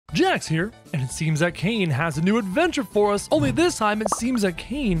Jax here, and it seems that Kane has a new adventure for us, only this time it seems that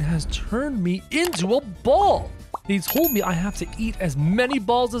Kane has turned me into a ball. He told me I have to eat as many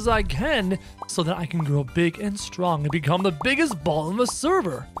balls as I can so that I can grow big and strong and become the biggest ball in the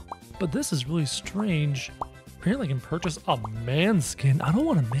server. But this is really strange. Apparently I can purchase a man skin. I don't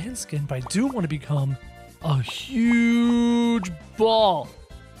want a man skin, but I do want to become a huge ball.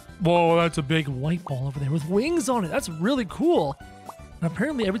 Whoa, that's a big white ball over there with wings on it. That's really cool. And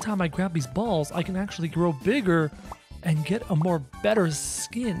apparently every time I grab these balls, I can actually grow bigger and get a more better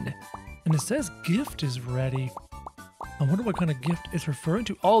skin. And it says gift is ready. I wonder what kind of gift it's referring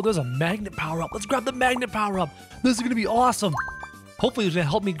to. Oh, there's a magnet power-up. Let's grab the magnet power-up. This is going to be awesome. Hopefully it's going to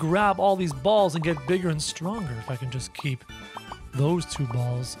help me grab all these balls and get bigger and stronger if I can just keep those two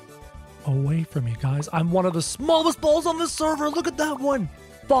balls away from me, guys. I'm one of the smallest balls on this server. Look at that one.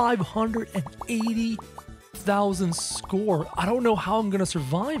 580,000 score. I don't know how I'm going to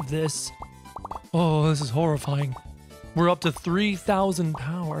survive this. Oh, this is horrifying. We're up to 3,000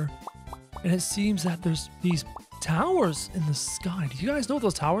 power. And it seems that there's these towers in the sky. Do you guys know what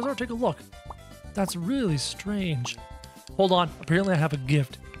those towers are? Take a look. That's really strange. Hold on. Apparently I have a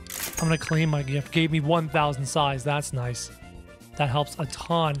gift. I'm going to claim my gift. Gave me 1,000 size. That's nice. That helps a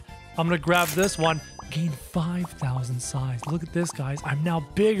ton. I'm going to grab this one. Gain 5,000 size. Look at this, guys. I'm now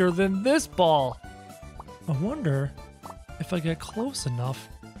bigger than this ball. I wonder if I get close enough.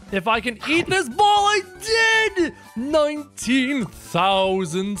 If I can eat this ball, I did!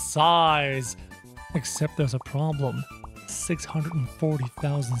 19,000 size. Except there's a problem.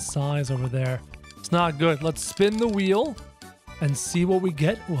 640,000 size over there. It's not good. Let's spin the wheel and see what we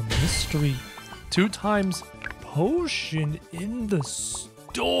get. Oh, a mystery. 2 times potion in the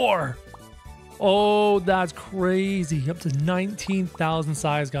store. Oh, that's crazy. Up to 19,000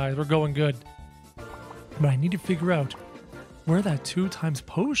 size, guys. We're going good. But I need to figure out where that 2 times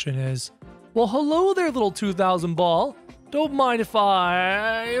potion is. Well, hello there, little 2,000 ball. Don't mind if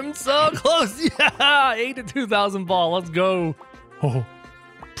I am so close. Yeah, 8 to 2,000 ball. Let's go. Oh,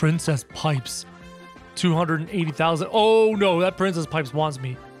 Princess Pipes. 280,000. Oh, no, that Princess Pipes wants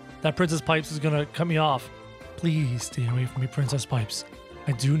me. That Princess Pipes is going to cut me off. Please stay away from me, Princess Pipes.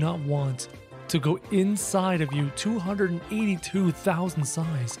 I do not want to go inside of you. 282,000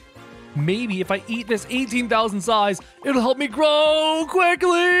 size. Maybe if I eat this 18,000 size, it'll help me grow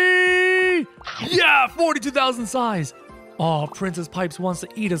quickly. Yeah, 42,000 size. Oh, Princess Pipes wants to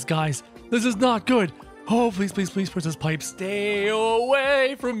eat us, guys. This is not good. Oh, please, please, please, Princess Pipes, stay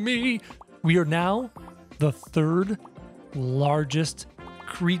away from me. We are now the 3rd largest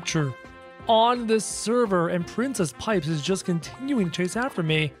creature on this server, and Princess Pipes is just continuing to chase after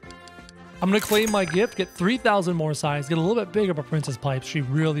me. I'm going to claim my gift, get 3,000 more size, get a little bit bigger, but Princess Pipes, she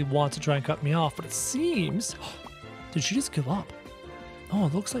really wants to try and cut me off, but it seems... Did she just give up? Oh,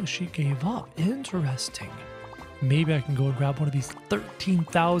 it looks like she gave up. Interesting. Maybe I can go and grab one of these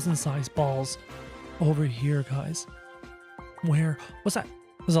 13,000 size balls over here, guys. Where? What's that?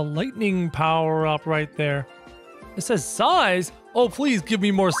 There's a lightning power up right there. It says size. Oh, please give me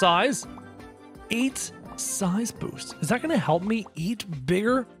more size. 8 size boost. Is that going to help me eat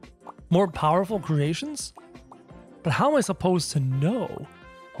bigger, more powerful creations? But how am I supposed to know?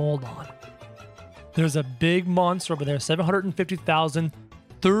 Hold on. There's a big monster over there. 750,000.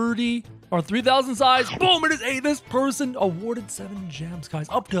 30 or 3,000 size. Boom, it is 8. This person awarded 7 gems, guys.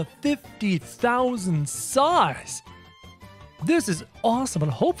 Up to 50,000 size. This is awesome.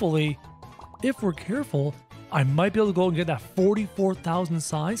 And hopefully, if we're careful, I might be able to go and get that 44,000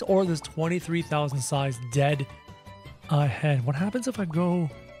 size or this 23,000 size dead ahead. What happens if I go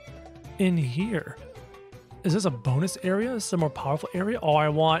in here? Is this a bonus area? Is this a more powerful area? Oh, I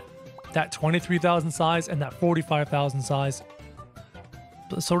want that 23,000 size and that 45,000 size.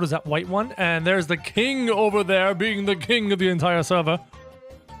 So does that white one. And there's the king over there being the king of the entire server.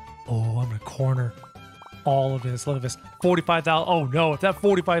 Oh, I'm going to corner all of this. Look at this. 45,000. Oh, no. If that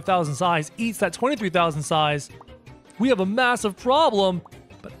 45,000 size eats that 23,000 size, we have a massive problem.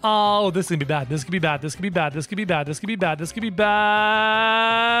 But, oh, this is going to be bad. This could be bad. This could be bad. This could be bad. This could be bad. This could be bad.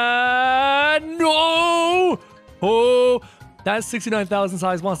 No! Oh, that 69,000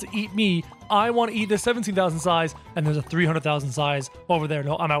 size wants to eat me. I want to eat this 17,000 size, and there's a 300,000 size over there.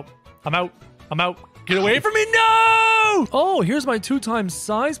 No, I'm out. I'm out. I'm out. Get away from me. No! Oh, here's my 2 times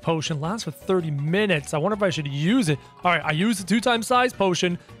size potion. Lasts for 30 minutes. I wonder if I should use it. All right, I used the 2 times size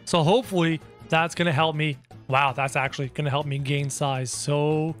potion, so hopefully that's going to help me. Wow, that's actually going to help me gain size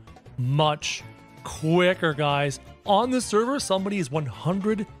so much quicker, guys. On this server, somebody is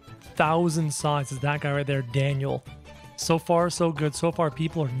 100,000 size. Is that guy right there, Daniel. So far, so good. So far,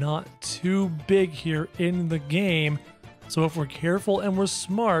 people are not too big here in the game. So if we're careful and we're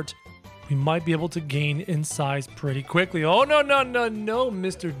smart, we might be able to gain in size pretty quickly. Oh, no, no, no, no,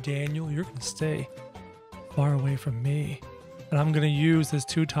 Mr. Daniel. You're going to stay far away from me. And I'm going to use this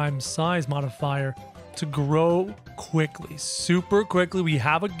 2 times size modifier to grow quickly, super quickly. We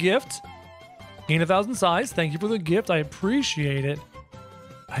have a gift. Gain 1,000 size. Thank you for the gift. I appreciate it.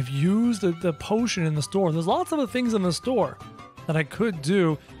 I've used the potion in the store. There's lots of other things in the store that I could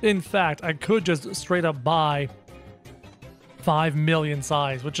do. In fact, I could just straight up buy 5 million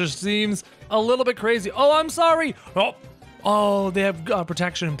size, which just seems a little bit crazy. Oh, I'm sorry. Oh, they have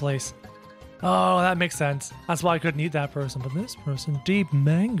protection in place. Oh, that makes sense. That's why I couldn't eat that person. But this person, Deep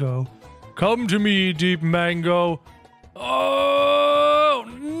Mango. Come to me, Deep Mango. Oh,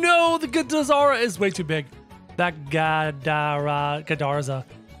 no, the Gadazara is way too big. That Gadarza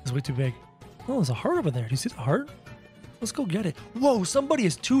is way too big. Oh, there's a heart over there. Do you see the heart? Let's go get it. Whoa, somebody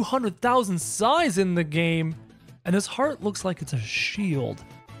has 200,000 size in the game. And this heart looks like it's a shield.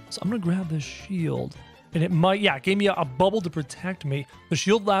 So I'm going to grab this shield. And it might, yeah, it gave me a bubble to protect me. The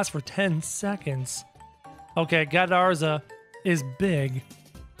shield lasts for 10 seconds. Okay, Gadarza is big.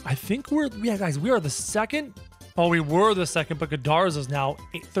 I think yeah, guys, we are the second. Oh, we were the second, but Gadarza's now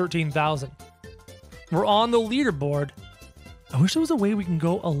 13,000. We're on the leaderboard. I wish there was a way we can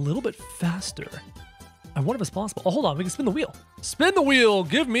go a little bit faster. I wonder if it's possible. Oh, hold on, we can spin the wheel. Spin the wheel,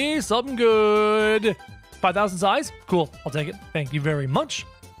 give me something good. 5,000 size? Cool, I'll take it. Thank you very much.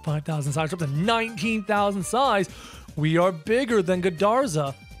 5,000 size, up to 19,000 size. We are bigger than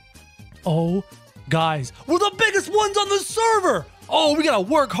Gadarza. Oh, guys, we're the biggest ones on the server. Oh, we gotta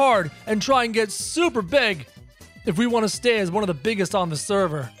work hard and try and get super big if we want to stay as one of the biggest on the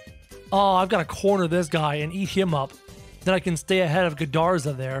server. Oh, I've got to corner this guy and eat him up. Then I can stay ahead of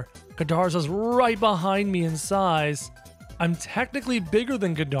Gadarza there. Gadarza's right behind me in size. I'm technically bigger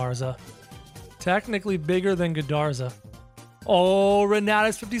than Gadarza. Technically bigger than Gadarza. Oh,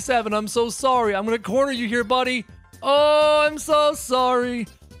 Renatus 57, I'm so sorry. I'm going to corner you here, buddy. Oh, I'm so sorry.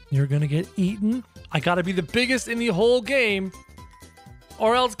 You're going to get eaten. I got to be the biggest in the whole game,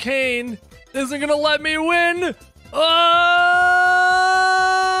 or else Kane isn't going to let me win. Oh,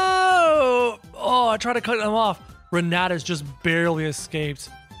 I tried to cut him off. Renatus just barely escaped.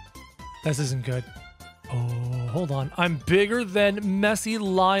 This isn't good. Oh, hold on. I'm bigger than Messy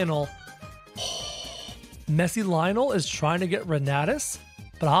Lionel. Messy Lionel is trying to get Renatus,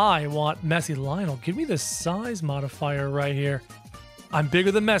 but I want Messy Lionel. Give me this size modifier right here. I'm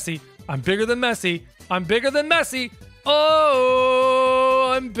bigger than Messy. I'm bigger than Messy. I'm bigger than Messy.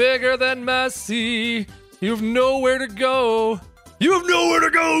 Oh, I'm bigger than Messy. You have nowhere to go. You have nowhere to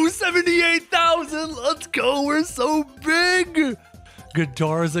go. 78,000. Let's go. We're so big.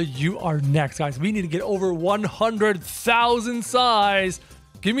 Gadarza, you are next, guys. We need to get over 100,000 size.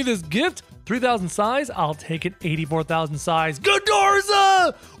 Give me this gift. 3,000 size. I'll take it. 84,000 size.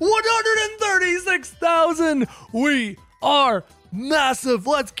 Gadarza! 136,000. We are massive.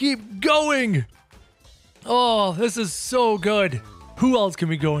 Let's keep going. Oh, this is so good. Who else can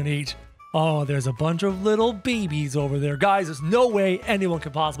we go and eat? Oh, there's a bunch of little babies over there. Guys, there's no way anyone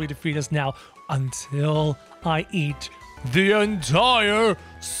could possibly defeat us now until I eat the entire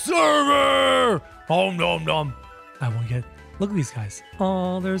server. Oh, nom nom. I won't get... Look at these guys.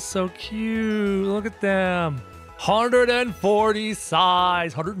 Oh, they're so cute. Look at them. 140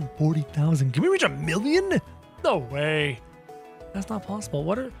 size. 140,000. Can we reach 1 million? No way. That's not possible.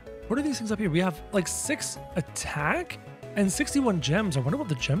 What are these things up here? We have like 6 attack and 61 gems. I wonder what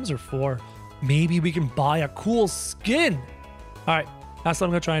the gems are for. Maybe we can buy a cool skin. All right, that's what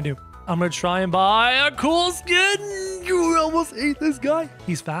I'm gonna try and do. I'm gonna try and buy a cool skin. You almost ate this guy.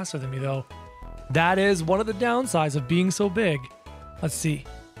 He's faster than me though. That is one of the downsides of being so big. Let's see.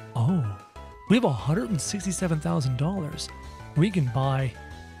 Oh, we have $167,000. We can buy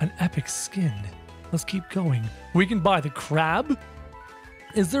an epic skin. Let's keep going. We can buy the crab.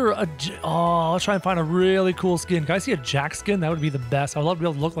 Is there a... Oh, let's try and find a really cool skin. Can I see a Jack skin? That would be the best. I'd love to be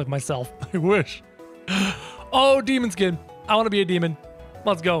able to look like myself. I wish. Oh, demon skin. I want to be a demon.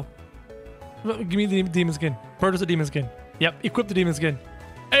 Let's go. Give me the demon skin. Purchase a demon skin. Yep, equip the demon skin.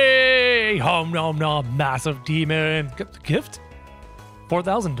 Hey, hom nom nom, massive demon. Get the gift?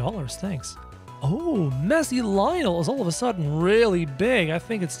 $4,000, thanks. Oh, Messy Lionel is all of a sudden really big. I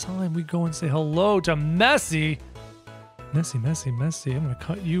think it's time we go and say hello to Messy. Messy, Messy, Messy. I'm going to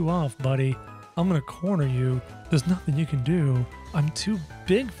cut you off, buddy. I'm going to corner you. There's nothing you can do. I'm too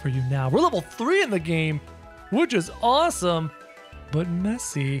big for you now. We're level 3 in the game, which is awesome. But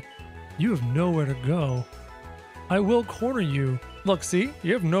Messy, you have nowhere to go. I will corner you. Look, see?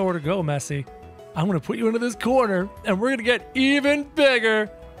 You have nowhere to go, Messy. I'm going to put you into this corner, and we're going to get even bigger.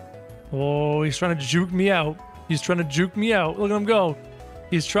 Oh, he's trying to juke me out. He's trying to juke me out. Look at him go.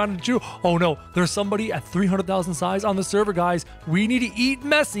 He's trying to juke. Oh no, there's somebody at 300,000 size on the server, guys. We need to eat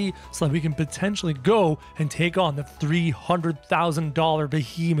Messi so that we can potentially go and take on the $300,000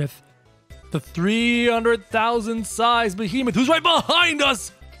 behemoth. The 300,000 size behemoth who's right behind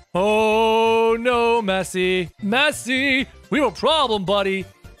us. Oh no, Messi. Messi, we have a problem, buddy.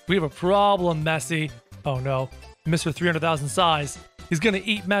 We have a problem, Messi. Oh no, Mr. 300,000 size. He's gonna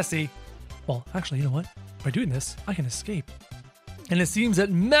eat Messi. Well, actually, you know what? By doing this, I can escape. And it seems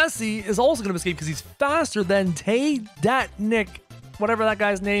that Messi is also gonna escape because he's faster than Nick, whatever that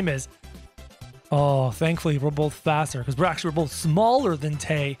guy's name is. Oh, thankfully we're both faster because we're both smaller than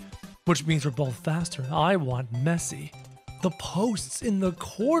Tay, which means we're both faster. I want Messi. The posts in the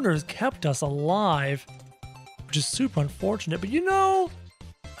corners kept us alive, which is super unfortunate. But you know,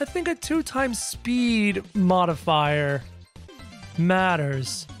 I think a 2x speed modifier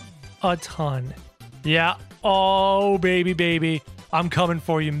matters a ton. Yeah. Oh, baby. I'm coming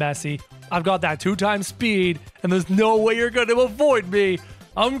for you, Messi. I've got that 2x speed, and there's no way you're going to avoid me.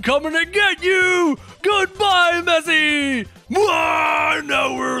 I'm coming to get you. Goodbye, Messi. Mwah!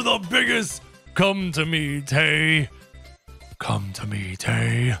 Now we're the biggest. Come to me, Tay. Come to me,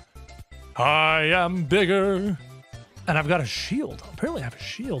 Tay. I am bigger. And I've got a shield. Apparently I have a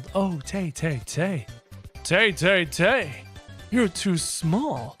shield. Oh, Tay. Tay. You're too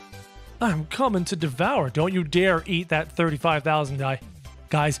small. I'm coming to devour. Don't you dare eat that 35,000 guy.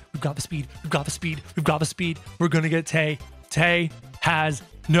 Guys, we've got the speed. We're going to get Tay. Tay has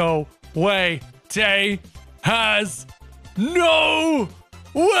no way. Tay has no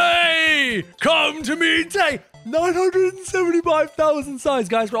way. Come to me, Tay. 975,000 size.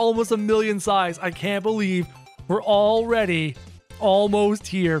 Guys, we're almost 1 million size. I can't believe we're already almost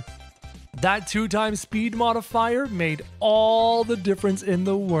here. That 2x speed modifier made all the difference in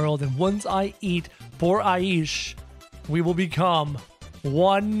the world. And once I eat poor Aish, we will become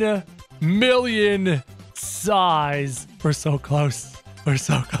 1 million size. We're so close.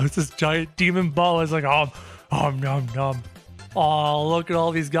 This giant demon ball is like, nom. Oh, look at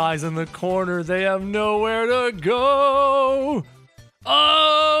all these guys in the corner. They have nowhere to go.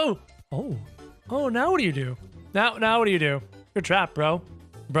 Oh, now what do you do? Now what do you do? You're trapped, bro.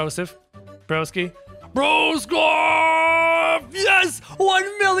 Broski. Yes!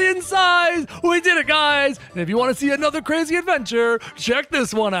 1 million size! We did it, guys! And if you want to see another crazy adventure, check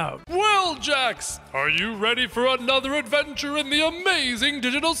this one out. Well, Jax, are you ready for another adventure in the amazing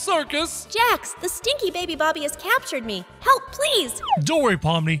digital circus? Jax, the stinky baby Bobby has captured me. Help, please! Don't worry,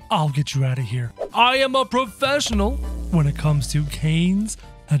 Pomni. I'll get you out of here. I am a professional when it comes to Kane's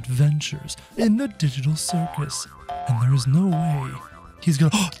adventures in the digital circus. And there is no way he's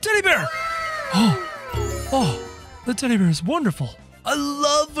gonna... Oh, teddy bear! Oh, the teddy bear is wonderful. I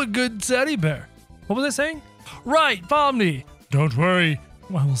love a good teddy bear. What was I saying? Right, Pomni. Don't worry,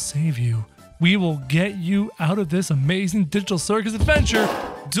 I will save you. We will get you out of this amazing digital circus adventure.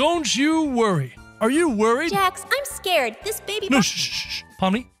 Don't you worry. Are you worried? Jax, I'm scared. This baby... No, shh.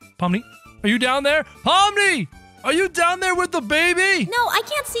 Pomni, are you down there? Pomni, are you down there with the baby? No, I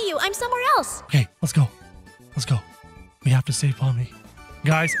can't see you. I'm somewhere else. Okay, let's go. We have to save Pomni.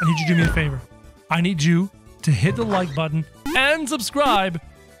 Guys, I need you to do me a favor. I need you to hit the like button and subscribe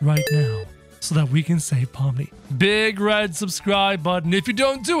right now so that we can save Pomni. Big red subscribe button. If you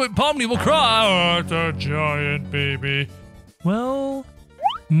don't do it, Pomni will cry. Oh, it's a giant baby. Well,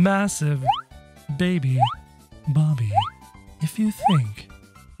 massive baby Bobby, if you think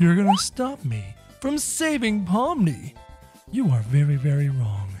you're gonna stop me from saving Pomni, you are very, very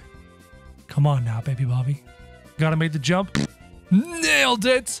wrong. Come on now, baby Bobby. Gotta make the jump. Nailed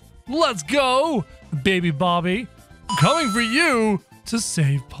it! Let's go! Baby Bobby, coming for you to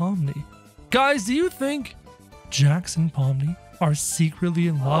save Pomni. Guys, do you think Jax and Pomni are secretly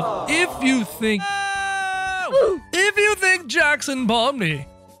in love? If you think Jax and Pomni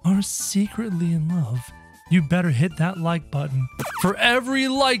are secretly in love, you better hit that like button. For every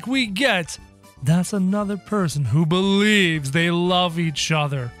like we get, that's another person who believes they love each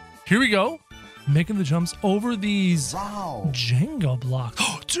other. Here we go. Making the jumps over these Jenga blocks.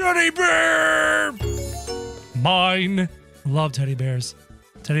 Teddy bear! Mine. Love teddy bears.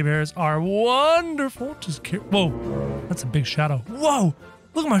 Teddy bears are wonderful. Whoa, that's a big shadow. Whoa,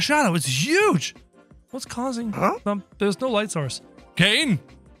 look at my shadow. It's huge. What's causing? There's no light source. Kane,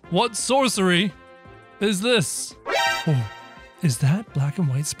 what sorcery is this? Oh, is that black and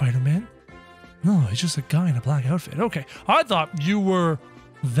white Spider-Man? No, he's just a guy in a black outfit. Okay, I thought you were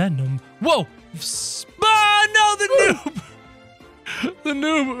Venom. Whoa! No, the noob! The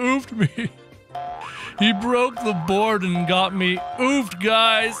noob oofed me. He broke the board and got me oofed,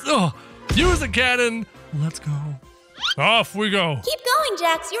 guys. Oh, use a cannon Let's go. Off we go. Keep going,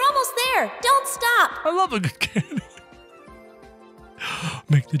 Jax. You're almost there. Don't stop. I love a good cannon.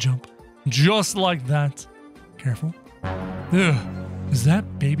 Make the jump. Just like that. Careful. Ugh. Is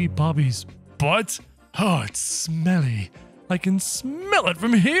that baby Bobby's butt? Oh, it's smelly. I can smell it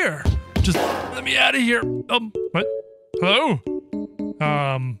from here. Just let me out of here. What? Hello?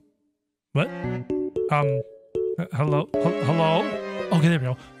 What? Hello? Hello? Okay, there we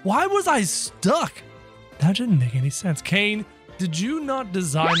go. Why was I stuck? That didn't make any sense. Kane, did you not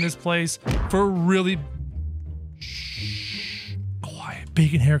design this place for really... Shh. Quiet.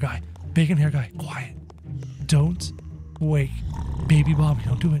 Bacon hair guy. Bacon hair guy. Quiet. Don't wake baby Bobby.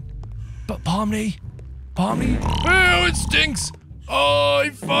 Don't do it. But Pomni. Pomni. Oh, it stinks. Oh, he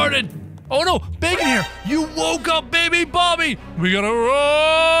farted. Oh no, bacon hair. You woke up baby Bobby. We gotta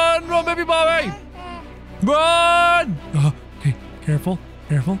run. Run, baby Bobby. Run. Okay, careful.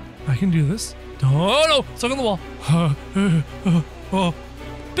 Careful. I can do this. Oh no, stuck on the wall. Oh.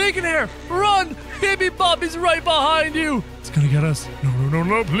 Bacon hair, run! Baby Bobby's right behind you. It's gonna get us.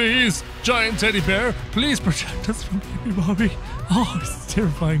 No, please. Giant teddy bear, please protect us from baby Bobby. Oh, it's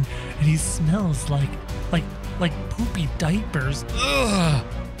terrifying. And he smells like poopy diapers. Ugh,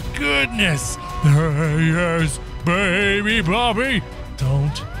 goodness. There he is, baby Bobby.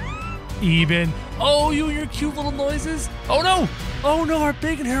 Don't even. Oh, you and your cute little noises. Oh no, our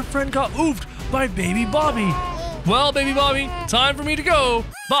bacon hair friend got oofed by baby Bobby. Well, baby Bobby, time for me to go.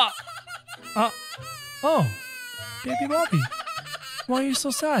 Oh, baby Bobby, why are you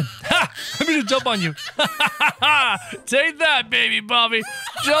so sad? Ha! I'm gonna jump on you. Take that, baby Bobby,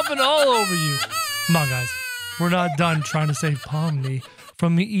 jumping all over you. Come on, guys, we're not done trying to save Pomni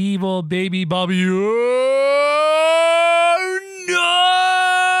from the evil baby Bobby. Oh,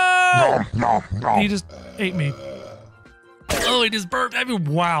 no! He just ate me. Oh, he just burped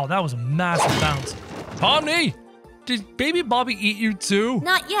everywhere. Wow, that was a massive bounce. Pomni! Did baby Bobby eat you too?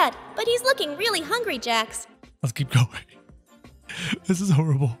 Not yet, but he's looking really hungry, Jax. Let's keep going. This is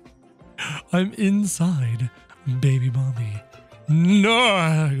horrible. I'm inside baby Bobby. No, I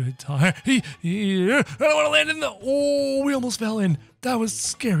had a good time. I don't want to land in the... Oh, we almost fell in. That was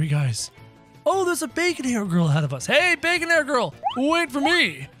scary, guys. Oh, there's a bacon hair girl ahead of us. Hey, bacon hair girl, wait for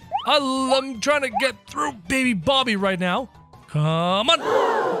me. I'm trying to get through baby Bobby right now. Come on.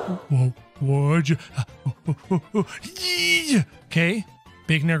 Whoa. Would you? Okay,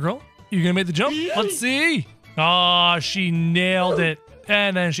 bacon hair girl, you gonna make the jump? Let's see. Ah, she nailed it,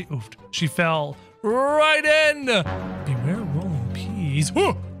 and then she oofed. She fell right in. Beware rolling peas.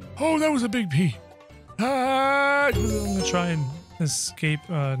 Oh, that was a big pea. I'm gonna try and escape.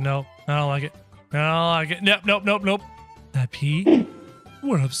 No, I don't like it. I don't like it. Nope. That pea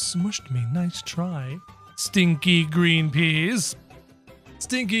would have smushed me. Nice try. Stinky green peas.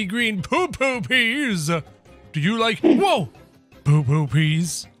 Stinky green poo-poo peas. Do you like, whoa, poo-poo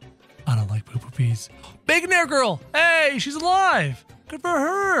peas? I don't like poo-poo peas. Bacon hair girl, hey, she's alive. Good for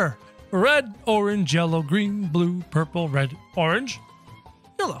her. Red, orange, yellow, green, blue, purple, red, orange,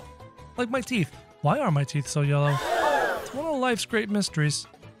 yellow. Like my teeth. Why are my teeth so yellow? It's one of life's great mysteries.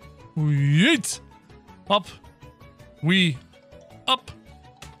 Yeet. Up we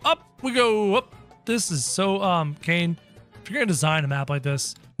go. Up. This is so, Kane, if you're gonna design a map like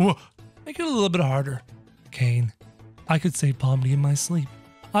this, make it a little bit harder. Kane, I could save Pomni in my sleep.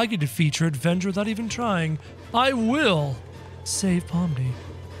 I could defeat your adventure without even trying. I will save Pomni.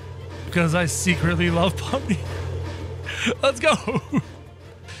 Because I secretly love Pomni. Let's go.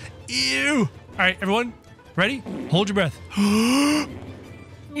 Ew. All right, everyone, ready? Hold your breath. Here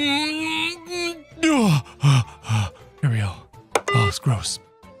we go. Oh, it's gross.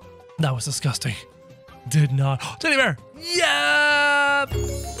 That was disgusting. Did not. Teddy bear. Yeah.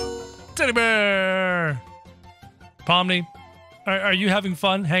 Teddy bear. Pomni, are you having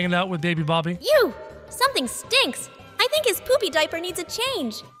fun hanging out with baby Bobby? You! Something stinks. I think his poopy diaper needs a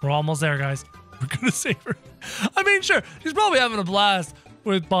change. We're almost there, guys. We're gonna save her. I mean, sure, she's probably having a blast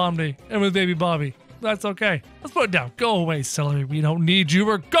with Pomni and with baby Bobby. That's okay. Let's put it down. Go away, celery. We don't need you.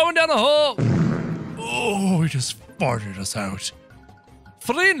 We're going down the hole. Oh, he just farted us out.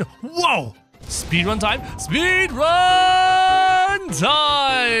 Flynn, whoa! Speed run time. Speed run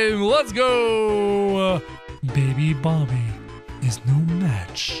time. Let's go. Baby Bobby is no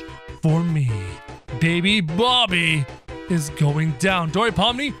match for me. Baby Bobby is going down. Don't worry,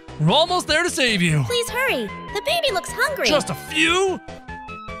 Pomni. We're almost there to save you. Please hurry. The baby looks hungry. Just a few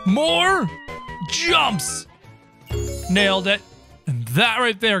more jumps. Nailed it. And that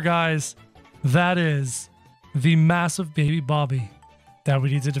right there, guys, that is the massive baby Bobby that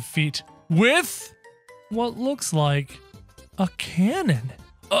we need to defeat with what looks like a cannon.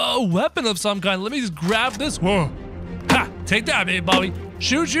 a weapon of some kind. Let me just grab this. Whoa. Ha! Take that, baby Bobby.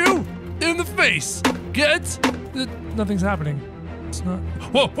 Shoot you in the face. Get. Nothing's happening. It's not.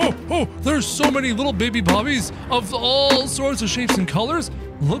 Whoa, whoa, whoa. There's so many little baby Bobbies of all sorts of shapes and colors.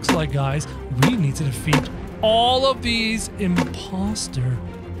 Looks like, guys, we need to defeat all of these imposter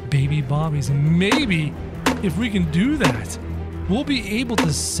baby Bobbies. And maybe if we can do that, we'll be able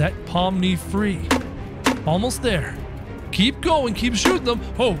to set Pomni free. Almost there. Keep going, keep shooting them.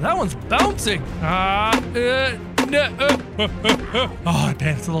 Oh, that one's bouncing. Oh, I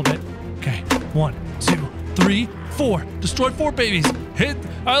panicked a little bit. Okay, 1, 2, 3, 4. Destroy 4 babies. Hit.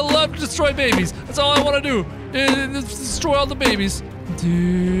 I love to destroy babies. That's all I want to do. Destroy all the babies.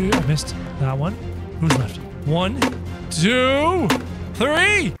 I missed that one. Who's left? 1, 2,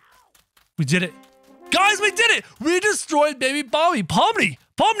 3. We did it. Guys, we did it! We destroyed baby Bobby. Pomni!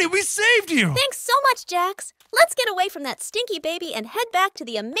 Pomni, we saved you! Thanks so much, Jax. Let's get away from that stinky baby and head back to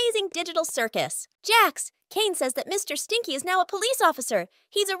the amazing digital circus. Jax, Kane says that Mr. Stinky is now a police officer.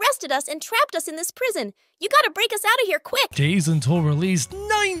 He's arrested us and trapped us in this prison. You gotta break us out of here quick. Days until release,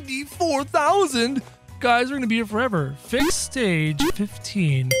 94,000! Guys, we're gonna be here forever. Fix stage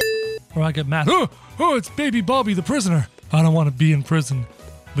 15. Or I get mad. Oh, it's baby Bobby the prisoner. I don't want to be in prison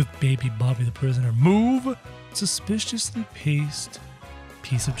with baby Bobby the prisoner. Move suspiciously paced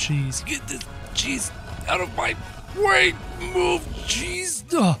piece of cheese. Get this cheese out of my way. Move cheese.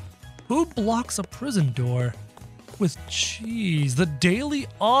 Ugh. Who blocks a prison door with cheese? The Daily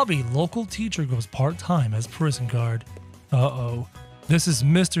Obby local teacher goes part-time as prison guard. Uh-oh. This is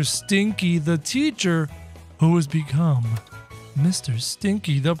Mr. Stinky, the teacher, who has become Mr.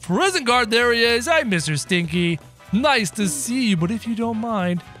 Stinky, the prison guard. There he is. Hi, Mr. Stinky. Nice to see you, but if you don't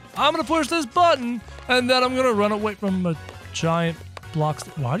mind, I'm going to push this button, and then I'm going to run away from a giant block.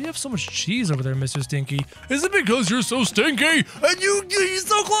 Why do you have so much cheese over there, Mr. Stinky? Is it because you're so stinky and you're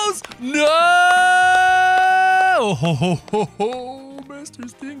so close? No! Ho, ho, ho, ho, Mr.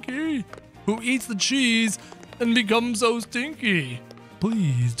 Stinky, who eats the cheese and becomes so stinky.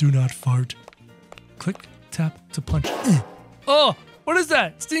 Please do not fart. Click, tap to punch. Oh, what is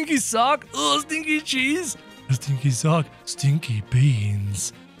that? Stinky sock? Oh, stinky cheese? A stinky sock? Stinky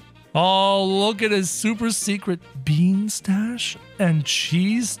beans. Oh, look at his super secret bean stash and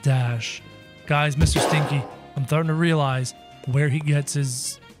cheese stash. Guys, Mr. Stinky, I'm starting to realize where he gets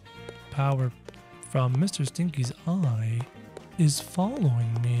his power from. Mr. Stinky's eye is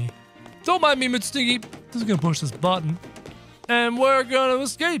following me. Don't mind me, Mr. Stinky. Just gonna push this button and we're gonna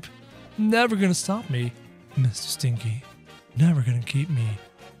escape. Never gonna stop me, Mr. Stinky. Never gonna keep me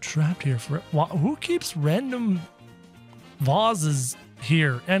trapped here for. Who keeps random vases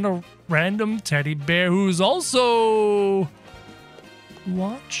here and a random teddy bear who's also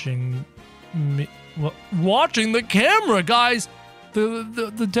watching me? Watching the camera, guys.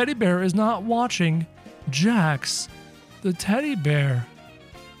 The teddy bear is not watching Jax. The teddy bear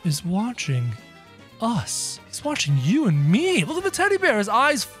is watching us. He's watching you and me. Look at the teddy bear. His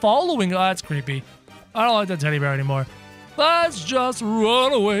eyes following. Oh, that's creepy. I don't like that teddy bear anymore. Let's just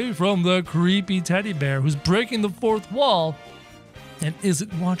run away from the creepy teddy bear who's breaking the fourth wall and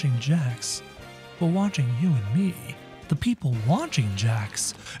isn't watching Jax, but watching you and me. The people watching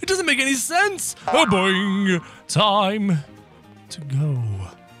Jax. It doesn't make any sense. Boing. Time to go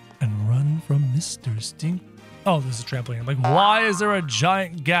and run from Mr. Stink. Oh, this is a trampoline. Like, why is there a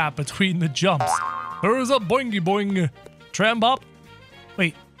giant gap between the jumps? There's a boingy boing. Trambop.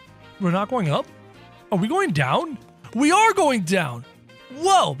 Wait, we're not going up? Are we going down? We are going down.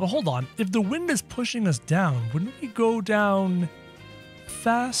 Whoa, but hold on. If the wind is pushing us down, wouldn't we go down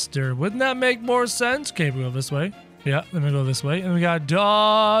faster? Wouldn't that make more sense? Okay, we go this way. Yeah, then we go this way. And we gotta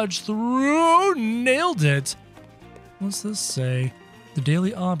dodge through. Nailed it. What's this say? The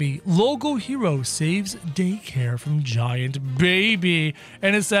Daily Obby logo hero saves daycare from giant baby.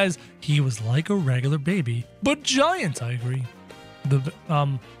 And it says he was like a regular baby, but giant. I agree.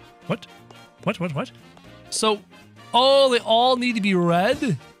 What? So, oh, they all need to be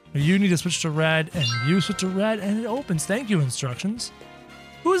red? You need to switch to red, and you switch to red, and it opens. Thank you, instructions.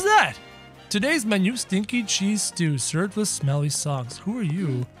 Who is that? Today's menu, Stinky Cheese Stew, served with smelly socks. Who are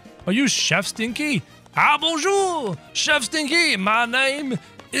you? Are you Chef Stinky? Ah, bonjour, Chef Stinky. My name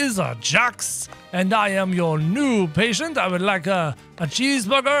is Jax, and I am your new patient. I would like a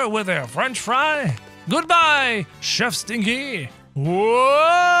cheeseburger with a French fry. Goodbye, Chef Stinky.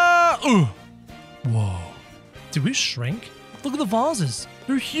 Whoa! Whoa. Did we shrink? Look at the vases.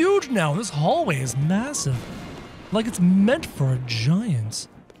 They're huge now. This hallway is massive. Like it's meant for a giant.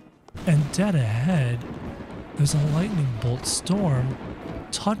 And dead ahead, there's a lightning bolt storm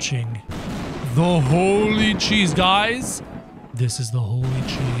touching the holy cheese. Guys, This is the holy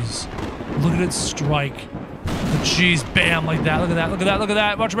cheese. Look at it strike. The cheese, bam, like that. Look at that, look at that, look at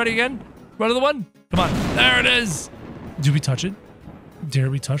that. Watch, ready again? Run another one. Come on, there it is. Do we touch it? Dare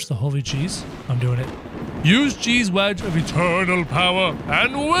we touch the holy cheese? I'm doing it. Use cheese wedge of eternal power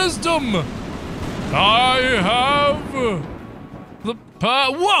and wisdom. I have the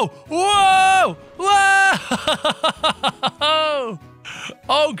power. Whoa, whoa, whoa.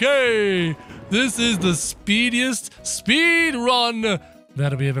 Okay, this is the speediest speed run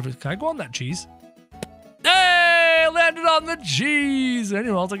that we have ever. Can I go on that cheese? Hey, landed on the cheese.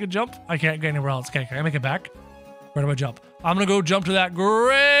 Anywhere else I can jump? I can't get anywhere else. Okay, can I make it back? Where do I jump? I'm gonna go jump to that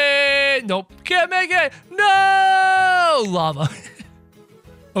great. Nope, can't make it. No, lava.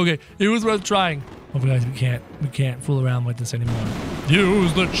 Okay, it was worth trying. Oh, guys, we can't fool around with this anymore.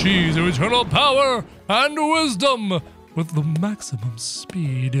 Use the cheese of eternal power and wisdom with the maximum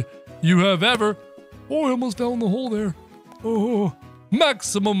speed you have ever. Oh, I almost fell in the hole there. Oh,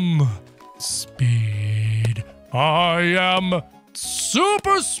 maximum speed. I am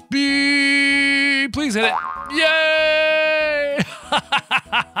super speed. Please hit it. Yay!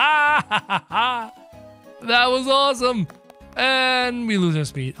 That was awesome. And we lose our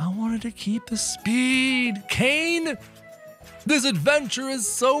speed. I wanted to keep the speed. Kane, this adventure is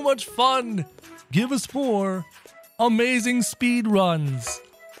so much fun. Give us more amazing speed runs.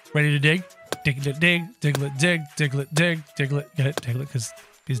 Ready to dig? Diglett dig, Diglett dig, Diglett dig, Diglett. Get it? Diglett, because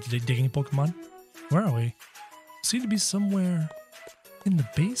he's digging Pokemon. Where are we? Seem to be somewhere in the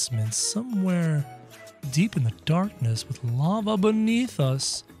basement, somewhere deep in the darkness with lava beneath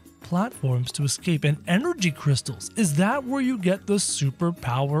us. Platforms to escape and energy crystals. Is that where you get the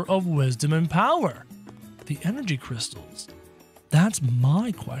superpower of wisdom and power? The energy crystals. That's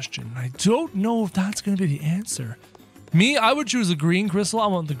my question. I don't know if that's going to be the answer. Me, I would choose a green crystal. I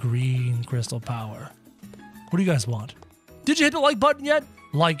want the green crystal power. What do you guys want? Did you hit the like button yet?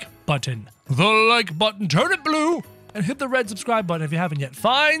 Like button. The like button. Turn it blue and hit the red subscribe button if you haven't yet.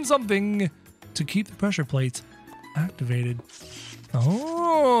 Find something to keep the pressure plates activated.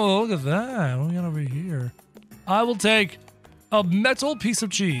 Oh, look at that. What do we got over here? I will take a metal piece of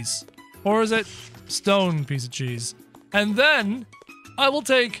cheese. Or is it stone piece of cheese? And then I will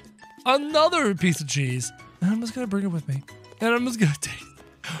take another piece of cheese. And I'm just going to bring it with me. And I'm going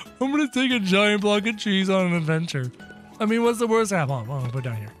to take a giant block of cheese on an adventure. I mean, what's the worst that happens? I'll put it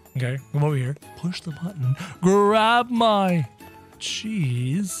down here. Okay, come over here. Push the button. Grab my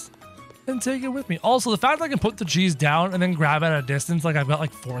cheese. And take it with me. Also, the fact that I can put the cheese down and then grab it at a distance, like I've got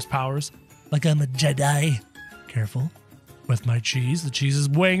like force powers, like I'm a Jedi. Careful with my cheese. The cheese is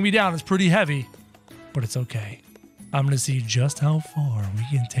weighing me down. It's pretty heavy, but it's okay. I'm gonna see just how far we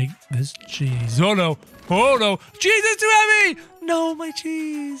can take this cheese. Oh no! Oh no! Cheese is too heavy! No, my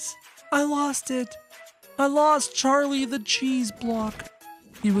cheese. I lost it. I lost Charlie the cheese block.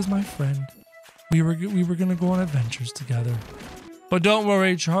 He was my friend. We were gonna go on adventures together. But don't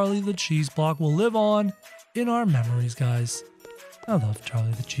worry, Charlie the cheese block will live on in our memories, guys. I love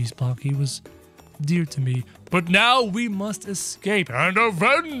Charlie the cheese block. He was dear to me. But now we must escape and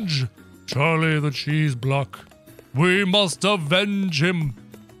avenge Charlie the cheese block. We must avenge him.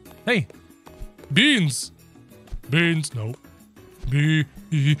 Hey, beans. Beans, no.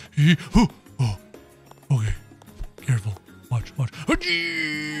 Oh, okay. Careful. Watch. Over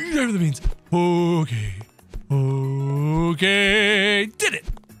the beans. Okay. Okay, did it!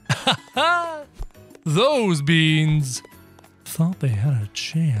 Those beans thought they had a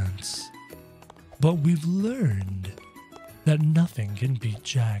chance. But we've learned that nothing can beat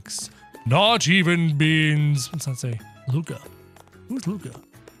Jax. Not even beans. Let's not say Luca. Who's Luca?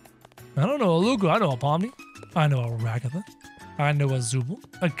 I don't know a Luca. I know a Pomni. I know a Ragatha. I know a Zubul.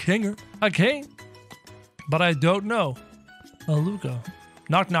 A Kinger. A King. But I don't know a Luca.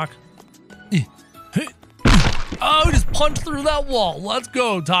 Knock, knock. Oh, just punched through that wall. Let's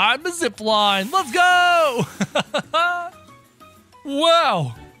go. Time to zip line. Let's go.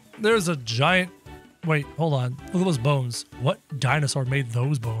 Wow. There's a giant. Wait, hold on. Look at those bones. What dinosaur made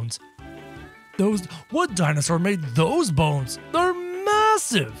those bones? What dinosaur made those bones? They're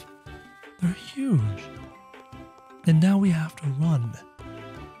massive. They're huge. And now we have to run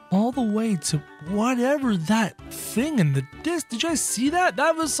all the way to whatever that thing in the disc. Did you guys see that?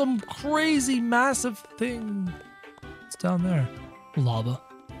 That was some crazy massive thing. It's down there. Lava.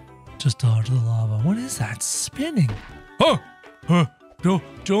 Just dodge the lava. What is that spinning?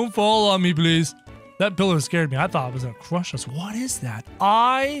 Don't fall on me, please. That pillar scared me. I thought it was gonna crush us. What is that?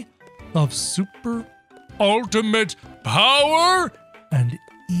 Eye of super ultimate power and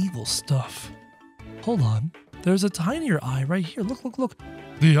evil stuff. Hold on. There's a tinier eye right here. Look.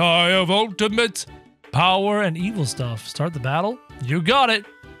 The eye of ultimate Power and evil stuff. Start the battle. You got it.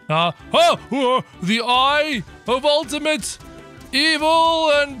 The eye of ultimate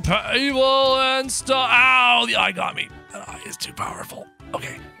evil and stuff. Ow, the eye got me. That eye is too powerful.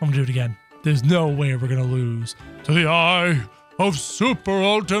 Okay, I'm gonna do it again. There's no way we're gonna lose to the eye of super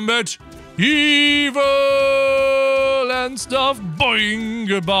ultimate evil and stuff. Boing,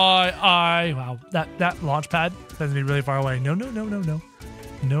 goodbye, eye. Wow, that launch pad sends me really far away. No.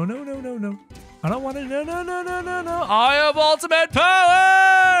 I don't want to. No. I have ultimate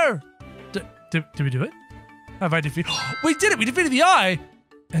power. Did we do it? Have I defeated? We did it. We defeated the eye,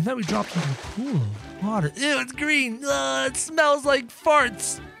 and then we dropped into a pool of water. Ew, it's green. It smells like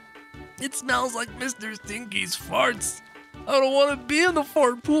farts. It smells like Mr. Stinky's farts. I don't want to be in the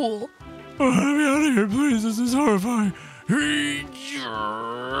fart pool. Oh, let me out of here, please. This is horrifying.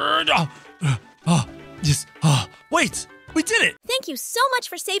 Wait, we did it. Thank you so much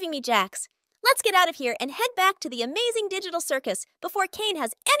for saving me, Jax. Let's get out of here and head back to the amazing digital circus before Kane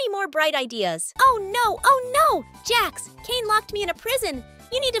has any more bright ideas. Oh no! Jax, Kane locked me in a prison.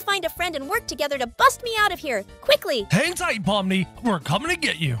 You need to find a friend and work together to bust me out of here, quickly. Hang tight, Pomni. We're coming to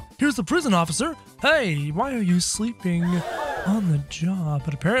get you. Here's the prison officer. Hey, why are you sleeping on the job?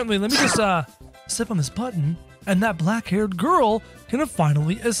 But apparently, let me just step on this button, and that black-haired girl can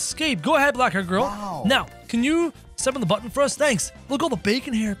finally escape. Go ahead, black-haired girl. Wow. Now, can you step on the button for us? Thanks. Look, all the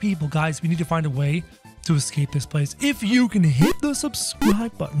bacon hair people. Guys, we need to find a way to escape this place. If you can hit the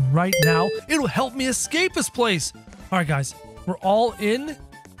subscribe button right now, it'll help me escape this place. All right, guys, we're all in.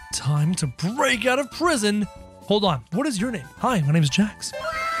 Time to break out of prison. Hold on. What is your name? Hi, my name is Jax.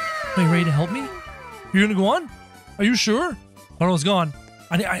 Are you ready to help me? You're gonna go on? Are you sure? Oh no, it's gone.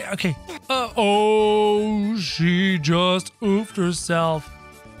 Okay. Oh, she just oofed herself.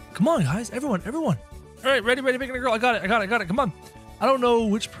 Come on, guys. Everyone. All right, ready, bacon girl. I got it. Come on. I don't know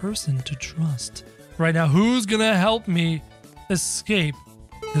which person to trust right now. Who's gonna help me escape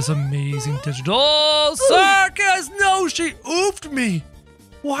this amazing digital circus? No, she oofed me.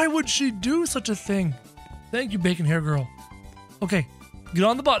 Why would she do such a thing? Thank you, bacon hair girl. Okay, get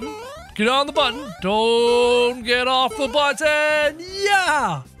on the button. Don't get off the button.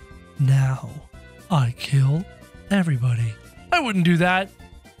 Yeah. Now I kill everybody. I wouldn't do that.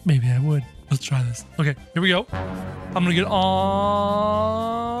 Maybe I would. Let's try this. Okay, here we go. I'm gonna get on.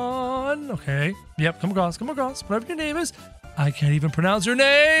 Okay. Yep, come across. Whatever your name is. I can't even pronounce your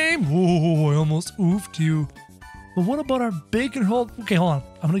name. Oh, I almost oofed you. But what about our bacon girl? Okay, hold on.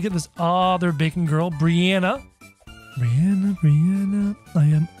 I'm gonna get this other bacon girl, Brianna. Brianna, I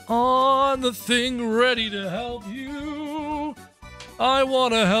am on the thing ready to help you. I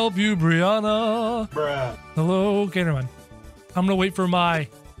want to help you, Brianna. Bruh. Hello? Okay, never mind. I'm gonna wait for my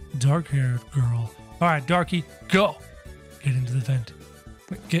dark-haired girl. All right, Darky, go. Get into the vent.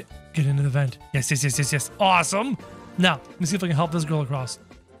 Get into the vent. Yes. Awesome. Now, let me see if I can help this girl across.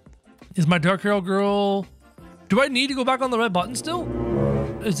 Is my dark-haired girl... Do I need to go back on the red button still?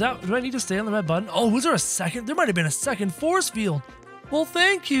 Do I need to stay on the red button? Oh, was there a second? There might have been a second force field. Well,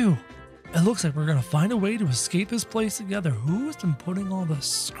 thank you. It looks like we're gonna find a way to escape this place together. Who's been putting all the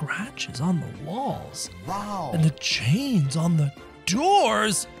scratches on the walls? Wow. And the chains on the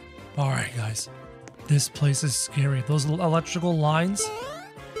doors? All right, guys. This place is scary. Those electrical lines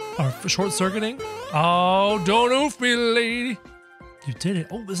are short-circuiting. Oh, don't oof me, lady. You did it.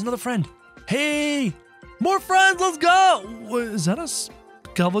 Oh, there's another friend. Hey, more friends. Let's go. Is that a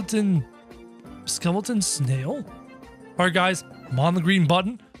skeleton snail? All right, guys. I'm on the green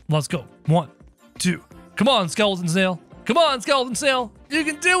button. Let's go. 1, 2. Come on, skeleton snail. You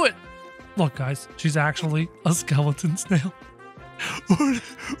can do it. Look, guys. She's actually a skeleton snail.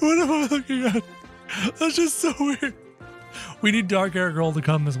 What am I looking at? That's just so weird. We need dark hair girl to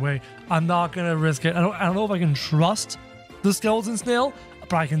come this way. I'm not gonna risk it. I don't know if I can trust the skeleton snail,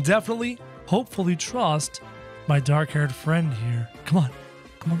 but I can definitely, hopefully trust my dark-haired friend here. Come on.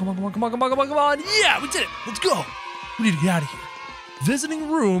 Yeah, we did it. Let's go. We need to get out of here.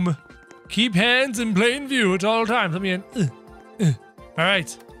 Visiting room. Keep hands in plain view at all times. Let me in. All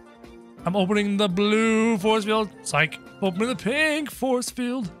right. I'm opening the blue force field. Psych. Opening the pink force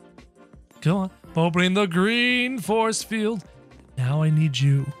field. Go on. Opening the green force field. Now I need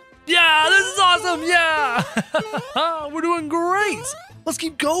you. Yeah, this is awesome. Yeah. We're doing great. Let's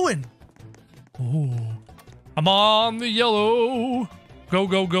keep going. Oh, I'm on the yellow. Go.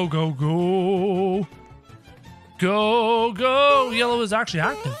 Go. Yellow is actually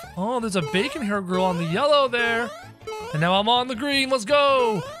active. Oh, there's a bacon hair girl on the yellow there. And now I'm on the green. Let's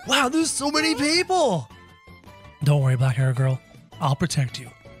go. Wow, there's so many people. Don't worry, black hair girl. I'll protect you.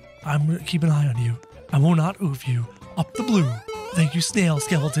 I'm going to keep an eye on you. I will not oof you. Up the blue. Thank you, snail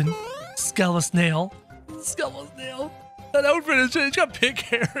skeleton. Snail. Skeleton Snail. That outfit is just, it's got pink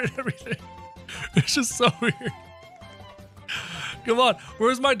hair and everything. It's just so weird. Come on,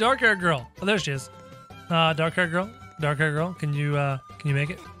 where's my dark hair girl? Oh, there she is. Dark hair girl, can you make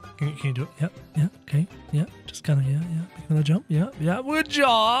it? Can you do it? Yeah, okay, yeah, just kind of, yeah, making a jump, yeah, good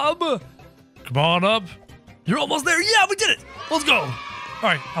job. Come on up. You're almost there. Yeah, we did it. Let's go. All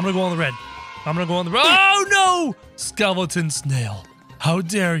right, I'm gonna go on the red. Oh no, Skeleton Snail. How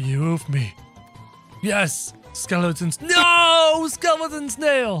dare you oof me? Yes, no, Skeleton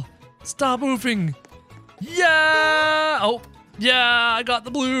Snail. Stop oofing. Yeah. Oh, yeah, I got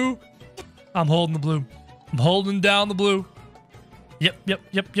the blue. I'm holding the blue. I'm holding down the blue. Yep.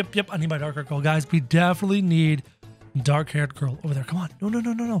 I need my dark hair girl. Guys, we definitely need dark-haired girl over there. Come on.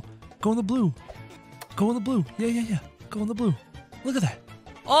 No. Go in the blue. Go in the blue. Yeah. Go in the blue. Look at that.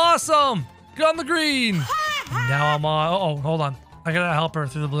 Awesome. Get on the green. Now I'm on. Oh, hold on. I gotta help her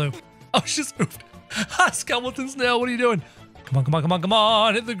through the blue. Oh, she just moved. Skeleton Snail, what are you doing? Come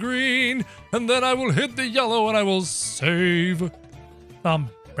on. Hit the green. And then I will hit the yellow and I will save. Brown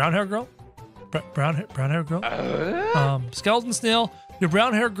hair girl? Brown hair girl? Skeleton Snail, your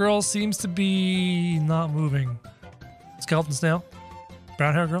brown hair girl seems to be not moving. Skeleton Snail?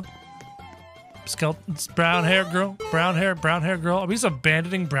 Brown hair girl? Brown hair girl? Are we just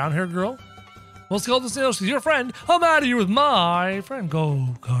abandoning brown hair girl? Well, Skeleton Snail, she's your friend. I'm out of here with my friend.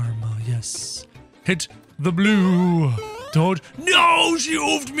 Go, Karma, yes. Hit the blue. Don't. No, she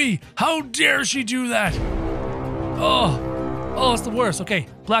oofed me. How dare she do that? Oh, it's the worst. Okay,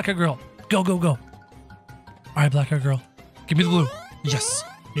 black hair girl. Go. All right, black hair girl. Give me the blue. Yes.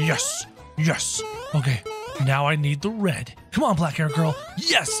 Okay, now I need the red. Come on, black hair girl.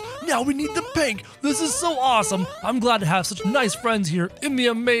 Yes, now we need the pink. This is so awesome. I'm glad to have such nice friends here in the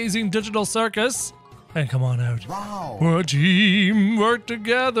amazing digital circus. And come on out. Wow. We're a team, work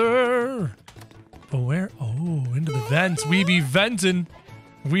together. But where? Oh, into the vents. We be venting.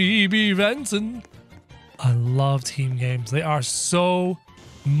 I love team games. They are so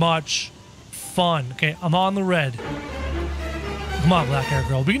much fun. Okay, I'm on the red. Come on, black hair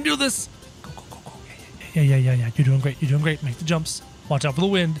girl. We can do this. Go. Yeah. You're doing great. Make the jumps. Watch out for the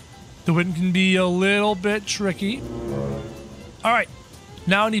wind. The wind can be a little bit tricky. All right.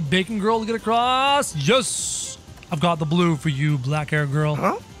 Now I need Bacon Girl to get across. Yes. I've got the blue for you, black hair girl.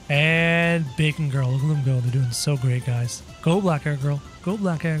 Huh? And Bacon Girl. Look at them go. They're doing so great, guys. Go, black hair girl.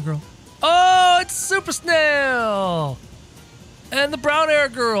 Oh, it's Super Snail. And the brown hair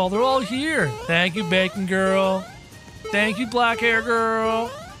girl. They're all here. Thank you, Bacon Girl. Thank you, black hair girl.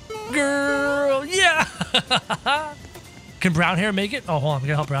 Yeah. Can brown hair make it? Oh, hold on. We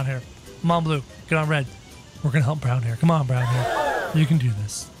gotta help brown hair. Come on, blue. Get on red. We're gonna help brown hair. Come on, brown hair. You can do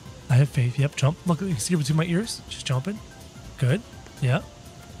this. I have faith. Yep, jump. Look, you can see her between my ears. She's jumping. Good. Yep.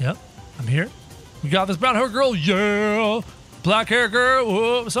 I'm here. We got this brown hair girl. Yeah. Black hair girl.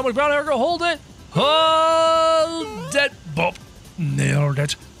 Whoa. Somebody, brown hair girl, hold it. Hold it. Bop. Nailed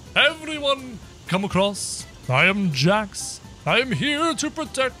it. Everyone, come across. I am Jax. I am here to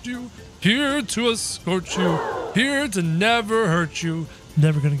protect you. Here to escort you. Here to never hurt you.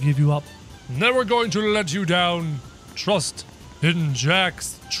 Never gonna give you up. Never going to let you down. Trust in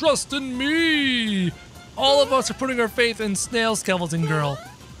Jax. Trust in me. All of us are putting our faith in Snail Skeleton Girl.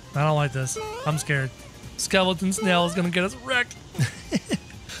 I don't like this. I'm scared. Skeleton Snail is gonna get us wrecked.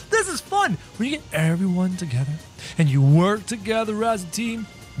 This is fun. When you get everyone together and you work together as a team,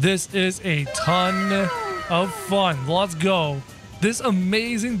 this is a ton of fun. Let's go. This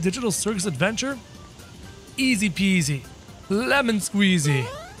amazing digital circus adventure, easy peasy, lemon squeezy.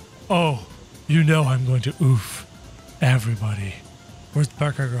 Oh, you know I'm going to oof everybody. Where's the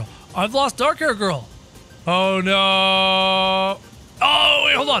dark hair girl? I've lost dark hair girl. Oh no. Oh,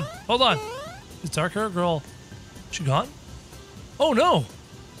 wait, hold on. Is dark hair girl, she gone? Oh no.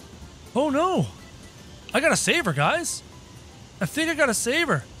 I gotta save her, guys. I think I gotta save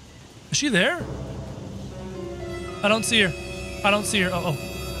her. Is she there? I don't see her. Oh.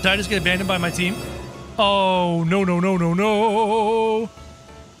 Did I just get abandoned by my team? Oh, no.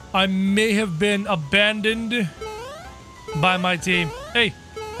 I may have been abandoned by my team. Hey.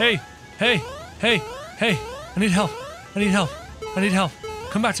 I need help.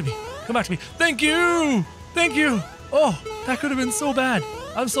 Come back to me. Thank you. Oh, that could have been so bad.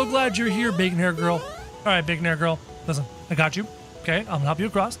 I'm so glad you're here, Bacon Hair Girl. All right, Bacon Hair Girl. Listen, I got you. Okay, I'm gonna help you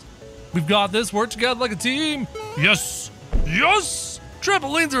across. We've got this. Work together like a team. Yes.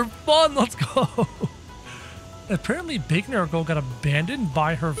 Trampolines are fun. Let's go. Apparently, Bacon Hair Girl got abandoned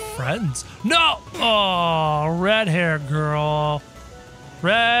by her friends. No. Oh, red hair girl.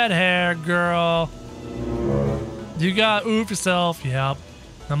 You got oof yourself. Yep.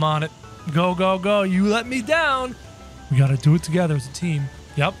 I'm on it. Go, go, go. You let me down. We got to do it together as a team.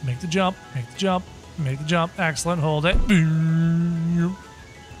 Yep. Make the jump. Make the jump. Make the jump. Excellent. Hold it.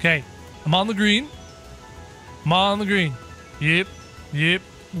 Okay. I'm on the green. I'm on the green. Yep. Yep.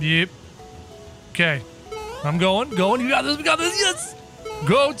 Yep. Okay. I'm going. Going. You got this. We got this. Yes.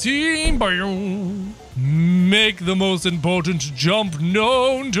 Go team. Make the most important jump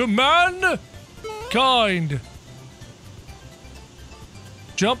known to mankind.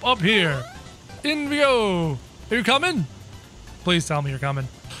 Jump up here. In we go. Are you coming? Please tell me you're coming.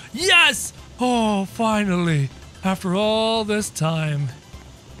 Yes! Oh, finally. After all this time,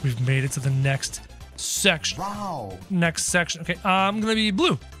 we've made it to the next section. Wow. Next section. Okay, I'm gonna be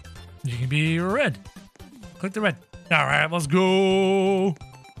blue. You can be red. Click the red. All right, let's go.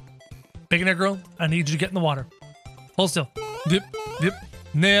 Bacon Egg Girl, I need you to get in the water. Hold still. Dip, dip.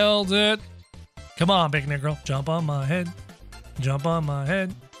 Nailed it. Come on, Bacon Egg Girl. Jump on my head. Jump on my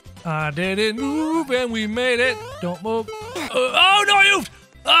head. I didn't move and we made it. Don't move. Oh, no, I moved.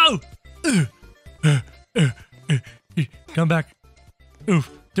 Oh. Come back. Oof.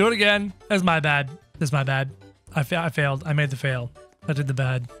 Do it again. That's my bad. That's my bad. I failed. I made the fail. I did the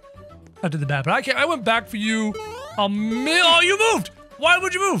bad. I did the bad. But I can't. I went back for you. Oh, you moved. Why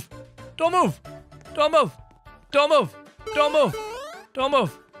would you move? Don't move. Don't move. Don't move. Don't move. Don't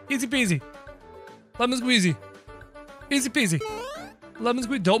move. Easy peasy. Lemon squeezy. Easy peasy. Lemon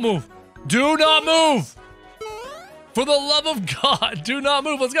squeezy. Don't move. Do not move. For the love of God, do not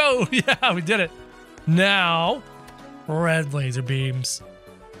move. Let's go. Yeah, we did it. Now, red laser beams.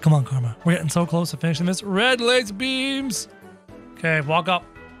 Come on, Karma. We're getting so close to finishing this. Red laser beams. Okay, walk up.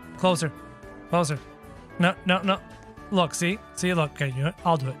 Closer. Closer. No, no, no. Look, see? See, look. Okay, you know what?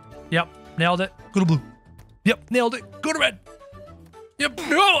 I'll do it. Yep, nailed it. Go to blue. Yep, nailed it. Go to red. Yep.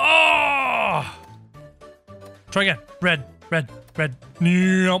 No. Oh! Try again. Red, red, red.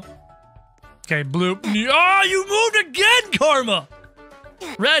 Nope. Okay, blue. Oh, you moved again, Karma.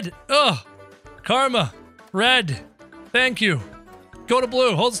 Red. Ugh. Karma. Red. Thank you. Go to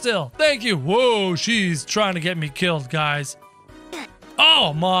blue. Hold still. Thank you. Whoa, she's trying to get me killed, guys.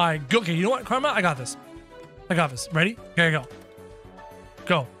 Oh my. Okay, you know what, Karma? I got this. I got this. Ready? Okay, go.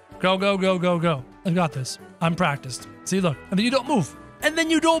 Go. Go, go, go, go, go. I got this. I'm practiced. See, look. And then you don't move. And then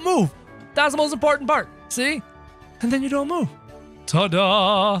you don't move. That's the most important part. See? And then you don't move.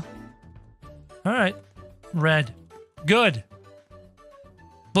 Ta-da! All right. Red. Good.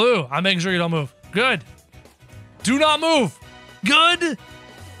 Blue. I'm making sure you don't move. Good. Do not move. Good.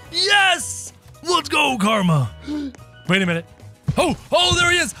 Yes! Let's go, Karma. Wait a minute. Oh,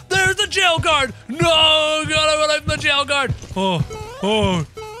 there he is. There's the jail guard. No, gotta run away from the jail guard. Oh,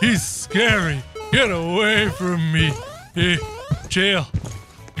 he's scary. Get away from me. Jail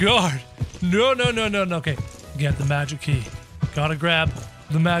guard. No. Okay, get the magic key. Gotta grab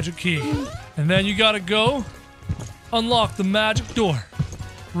the magic key. And then you gotta go unlock the magic door.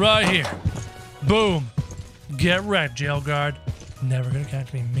 Right here. Boom. Get wrecked, jail guard. Never gonna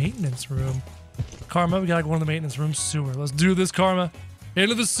catch me. Maintenance room. Karma, we gotta go in the maintenance room sewer. Let's do this, Karma.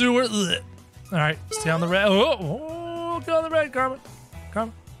 Into the sewer. Ugh. All right, stay on the red. Oh, get on the red, Karma.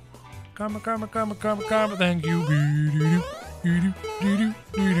 Karma. Thank you.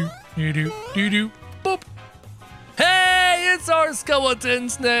 Boop. Hey, it's our skeleton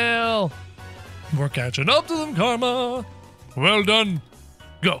snail. We're catching up to them, Karma. Well done.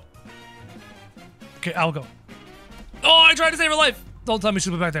 Go. Okay, I'll go. Oh, I tried to save her life. Don't tell me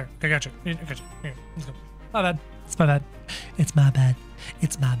she'll be back there. Okay, gotcha. Here, let's go. My bad. It's my bad. It's my bad.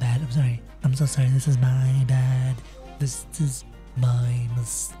 It's my bad. I'm sorry. I'm so sorry. This is my bad. This is my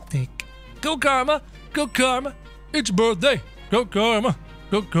mistake. Go, Karma. Go, Karma. It's your birthday. Go, Karma.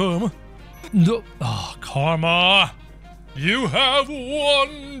 Go, Karma. No. Oh, Karma. You have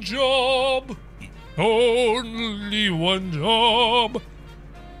one job. Only one job.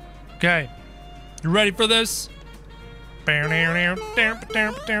 Okay. You ready for this? See, that's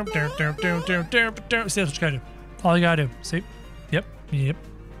what you gotta do. All you gotta do. See? Yep.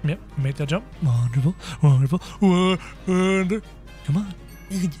 Make that jump. Wonderful. Come on.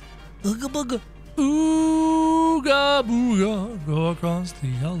 Ooga booga. Ooga booga. Go across the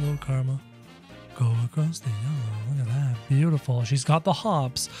yellow, Karma. Go across the yellow. Look at that. Beautiful. She's got the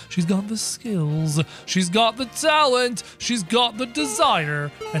hops. She's got the skills. She's got the talent. She's got the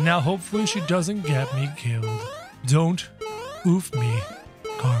desire. And now hopefully she doesn't get me killed. Don't oof me,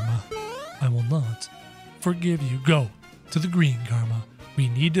 Karma. I will not forgive you. Go to the green, Karma. We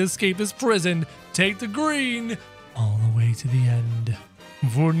need to escape this prison. Take the green all the way to the end.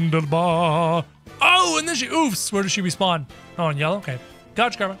 Wunderbar. Oh, and then she oofs. Where does she respawn? Oh, in yellow? Okay.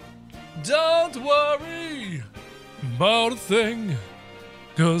 Gotcha, Karma. Don't worry about a thing,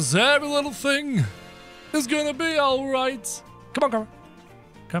 'Cause every little thing is gonna be alright. Come on, Karma.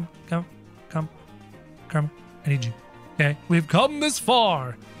 Come. Karma, I need you. Okay, we've come this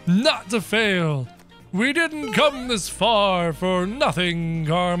far, not to fail. We didn't come this far for nothing,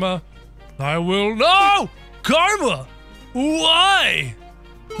 Karma. I will— No! Karma! Why?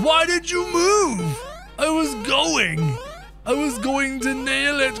 Why did you move? I was going to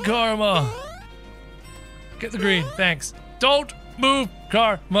nail it, Karma. Get the green, thanks. Don't move,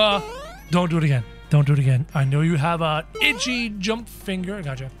 Karma. Don't do it again. Don't do it again. I know you have a itchy jump finger. I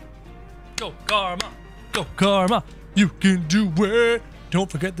gotcha. Go, Karma. Go, Karma. You can do it. Don't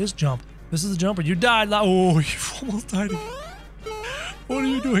forget this jump. This is the jump where you died. Oh, you almost died again. What are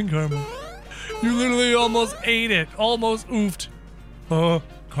you doing, Karma? You literally almost ate it. Almost oofed. Oh,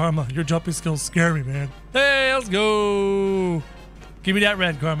 Karma, your jumping skills scare me, man. Hey, let's go. Give me that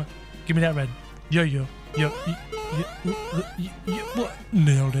red, Karma. Give me that red. Yo.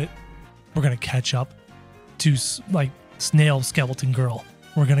 Nailed it. We're gonna catch up to, like, snail skeleton girl.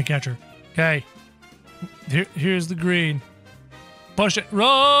 We're gonna catch her. Okay. Here's the green. Push it. Run!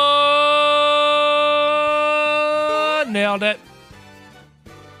 Nailed it.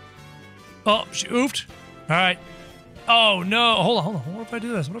 Oh, she oofed. All right. Oh, no. Hold on. What if I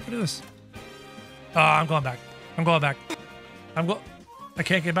do this? I'm going back. I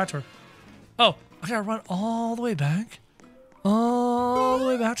can't get back to her. Oh, I gotta run all the way back. All the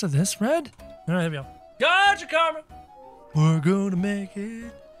way back to this red? All right, there we go. Gotcha, Karma. We're gonna make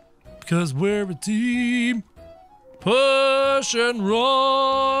it because we're a team. Push and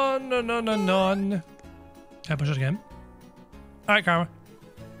run. Can I push it again? All right, Karma.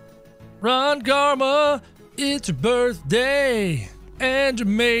 Run, Karma. It's your birthday. And you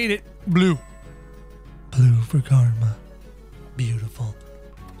made it. Blue. Blue for Karma. Beautiful.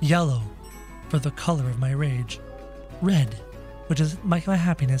 Yellow for the color of my rage. Red, which is my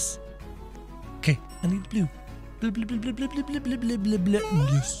happiness. Okay, I need blue. Blue.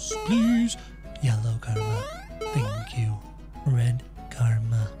 Yes, please. Yellow Karma. Thank you. Red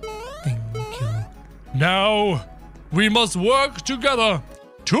Karma. Thank you. Now, we must work together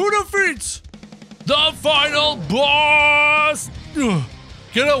to defeat the final boss. Ugh.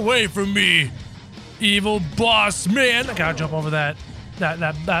 Get away from me, evil boss man. I gotta jump over that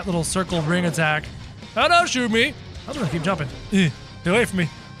little circle ring attack. Oh, don't shoot me. I'm gonna keep jumping. Get away from me.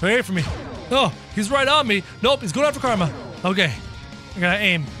 Oh, he's right on me. Nope, he's going after Karma. Okay, I gotta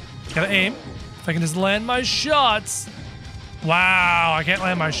aim. If I can just land my shots. Wow, I can't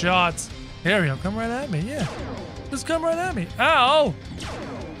land my shots. There we go. Come right at me. Yeah, just come right at me. Ow!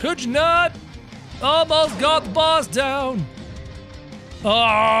 Could you not? Almost got the boss down.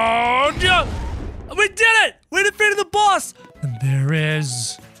 Oh, no! We did it! We defeated the boss! And there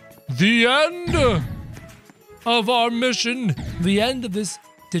is the end of our mission. The end of this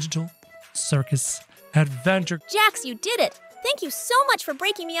digital circus adventure. Jax, you did it! Thank you so much for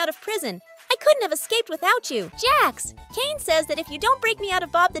breaking me out of prison. I couldn't have escaped without you. Jax, Kane says that if you don't break me out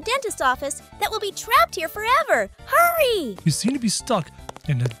of Bob the dentist office, that we'll be trapped here forever. Hurry! You seem to be stuck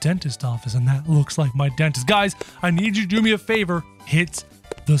in the dentist office, and that looks like my dentist. Guys, I need you to do me a favor. Hit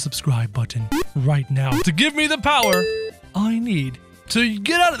the subscribe button right now to give me the power I need to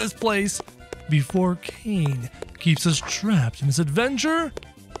get out of this place before Kane keeps us trapped in this adventure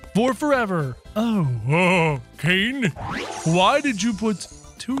for forever. Oh, Kane, why did you put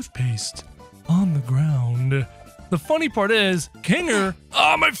toothpaste on the ground? The funny part is, Kinger,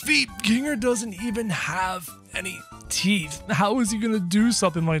 my feet! Kinger doesn't even have any teeth. How is he gonna do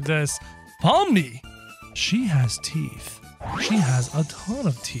something like this? Pomni, she has teeth. She has a ton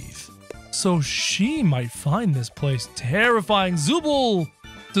of teeth. So she might find this place terrifying. Zooble!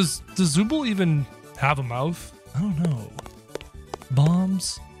 Does Zooble even have a mouth? I don't know.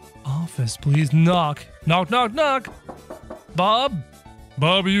 Bob's office, please. Knock. Knock. Bob?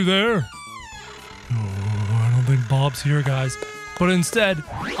 Bob, are you there? Oh, I don't think Bob's here, guys. But instead,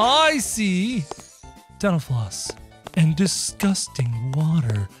 I see dental floss and disgusting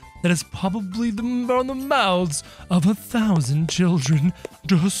water that is probably on the mouths of 1,000 children.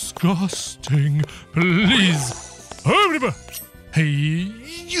 Disgusting. Please. Hey,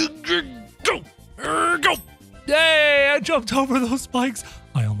 you go. Hey, I jumped over those spikes.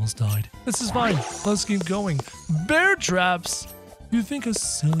 I almost died. This is fine. Let's keep going. Bear traps. You think a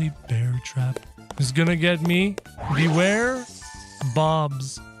silly bear trap is gonna get me? Beware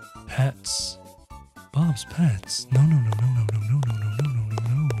Bob's pets. Bob's pets? No.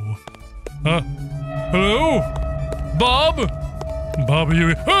 Hello? Bob? Bob, are you?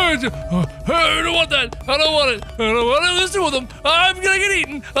 Hey, I don't want that. I don't want it. I don't want to listen with them. I'm gonna get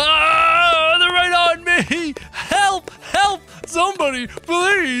eaten. They're right on me. Help! Somebody! Somebody,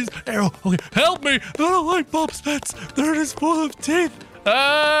 please. Arrow. Okay, help me. I don't like Bob's pets. They're just full of teeth.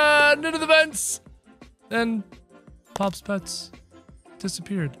 And into the vents. And Bob's pets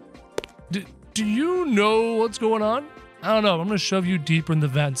disappeared. Do you know what's going on? I don't know. I'm going to shove you deeper in the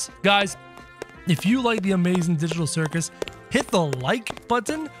vents. Guys, if you like the amazing digital circus, hit the like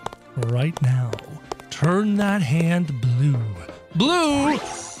button right now. Turn that hand blue. Blue?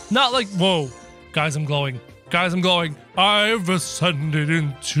 Not like, whoa. Guys, I'm glowing. Guys, I'm glowing. I've ascended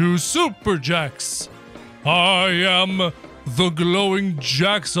into Super Jax. I am the glowing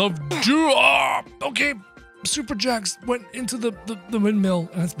Jax of Doom. Oh, okay, Super Jax went into the windmill,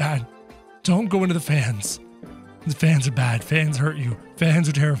 and it's bad. Don't go into the fans. The fans are bad. Fans hurt you. Fans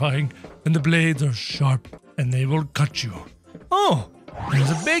are terrifying. And the blades are sharp, and they will cut you. Oh,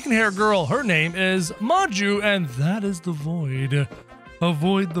 there's a bacon hair girl. Her name is Maju, and that is the void.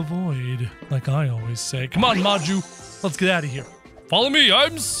 Avoid the void, like I always say. Come on, Maju. Let's get out of here. Follow me.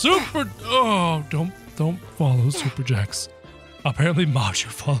 I'm Super... Oh, don't follow Super Jax. Apparently, Maju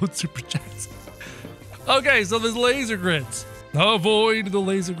followed Super Jax. Okay, so there's laser grids. Avoid the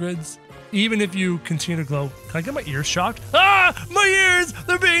laser grids. Even if you continue to glow. Can I get my ears shocked? Ah! My ears!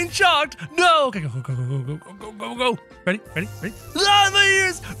 They're being shocked! No! Okay, go. Ready? Ah, my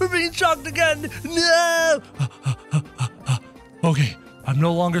ears! We're being shocked again! No! Okay, I'm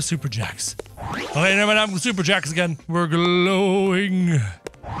no longer Super Jax. Okay, never mind, I'm Super Jax again. We're glowing.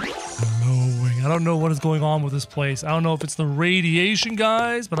 I don't know what is going on with this place. I don't know if it's the radiation,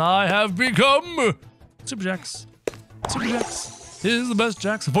 guys, but I have become Super Jax. Super Jax is the best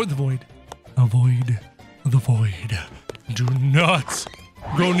Jax. Avoid the void. Avoid the void. Do not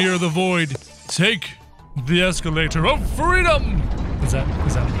go near the void. Take the escalator of freedom. Is that?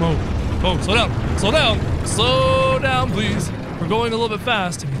 Whoa, slow down, please. We're going a little bit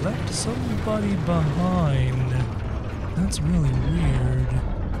fast. We left somebody behind. That's really weird.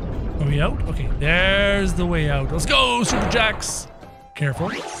 Are we out? Okay, there's the way out. Let's go, Super Jax.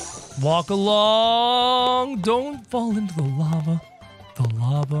 Careful. Walk along. Don't fall into the lava. The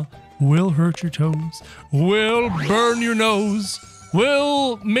lava will hurt your toes, will burn your nose,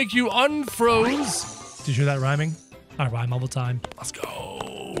 will make you unfroze. Did you hear that rhyming? I rhyme all the time. Let's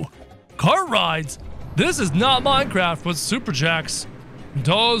go. Cart rides. This is not Minecraft, but Super Jax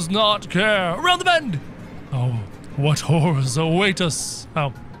does not care. Around the bend. Oh, what horrors await us.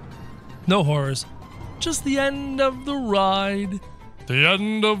 Oh, no horrors. Just the end of the ride. The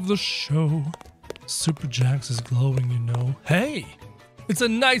end of the show. Super Jax is glowing, you know. Hey. It's a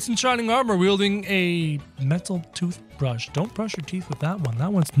nice and shining armor wielding a metal toothbrush. Don't brush your teeth with that one.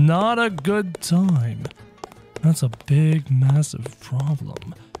 That one's not a good time. That's a big, massive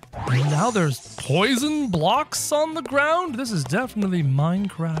problem. And now there's poison blocks on the ground. This is definitely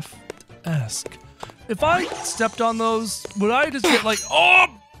Minecraft-esque. If I stepped on those, would I just get like, oh,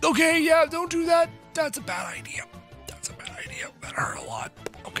 okay, yeah, don't do that. That's a bad idea. That hurt a lot.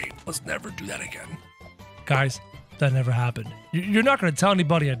 Okay, let's never do that again. Guys. That never happened. You're not going to tell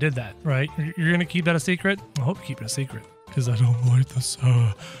anybody I did that, right? You're going to keep that a secret? I hope you keep it a secret, because I don't like this.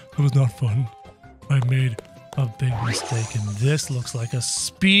 It was not fun. I made a big mistake, and this looks like a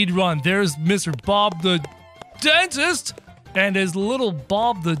speed run. There's Mr. Bob the Dentist and his little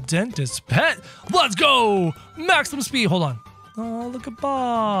Bob the Dentist pet. Let's go! Maximum speed. Hold on. Oh, look at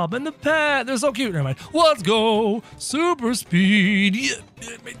Bob and the pet. They're so cute. Never mind. Let's go. Super speed. Yeah,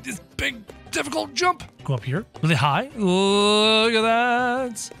 make this big, difficult jump. Go up here. Really high. Look at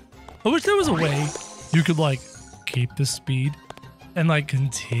that. I wish there was a way you could, like, keep the speed and, like,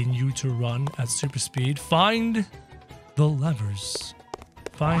 continue to run at super speed. Find the levers.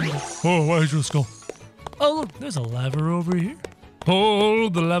 Oh, why is your skull? Oh, look, there's a lever over here.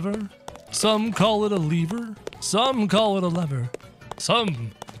 Hold the lever. Some call it a lever. Some call it a lever.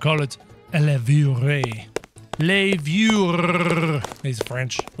 Some call it a levure. Levure. He's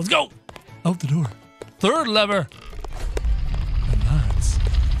French. Let's go. Out the door. Third lever. And that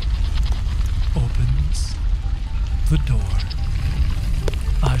opens the door.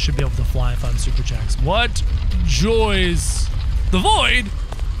 I should be able to fly if I'm Super Jax. What joys. The void?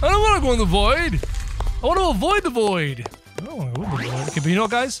 I don't want to go in the void. I want to avoid the void. I don't want to go in the void. Okay, but you know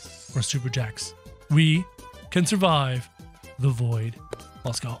what, guys? We're Super Jax. We can survive the void.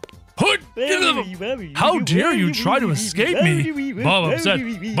 Let's go. How dare you try to escape me? Bob upset.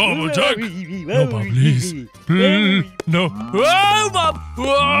 Bob attack. No, Bob, please. Please. No. Whoa, Bob.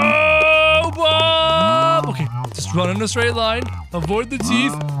 Whoa, Bob. Okay, just run in a straight line. Avoid the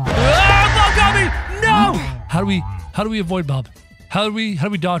teeth. Ah, Bob got me. No. How do we avoid Bob? How do we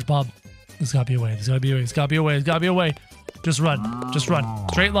dodge Bob? There's gotta be a way. There's gotta be a way. Just run.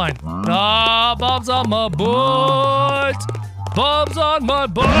 Straight line. Ah, Bob's on my butt. Bob's on my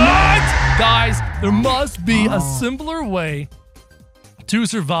butt! Guys, there must be a simpler way to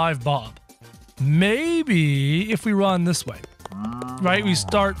survive Bob. Maybe if we run this way. Right, we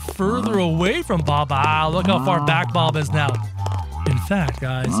start further away from Bob. Ah, look how far back Bob is now. In fact,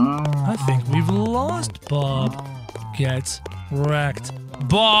 guys, I think we've lost Bob. Get wrecked.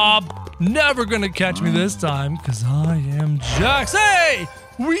 Bob, never gonna catch me this time, because I am Jax. Hey!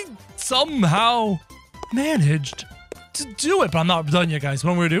 We somehow managed to do it, but I'm not done yet, guys.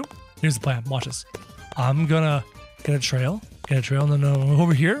 What I'm gonna do, here's the plan. Watch this. I'm gonna get a trail. And then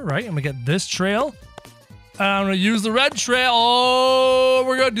over here, right? I'm gonna get this trail. And I'm gonna use the red trail. Oh,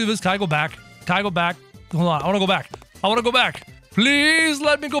 we're gonna do this. Can I go back? Hold on, I wanna go back. Please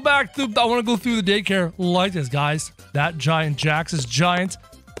let me go back. I wanna go through the daycare like this, guys. That giant Jax is giant.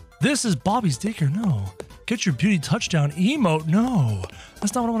 This is Bobby's daycare. No. Get your beauty touchdown emote. No.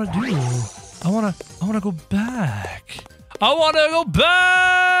 That's not what I wanna do. I wanna go back.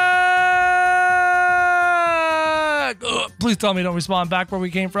 Ugh, please tell me don't respawn back where we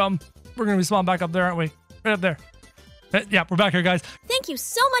came from. We're gonna respawn back up there, aren't we? Right up there. Yeah, we're back here, guys. Thank you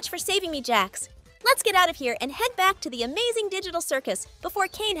so much for saving me, Jax. Let's get out of here and head back to the amazing digital circus before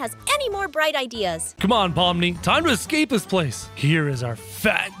Kane has any more bright ideas. Come on, Pomni. Time to escape this place. Here is our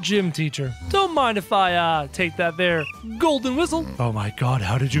fat gym teacher. Don't mind if I take that there golden whistle. Oh my god,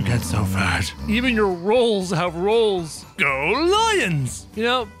 how did you get so fat? Even your rolls have rolls. Go Lions! You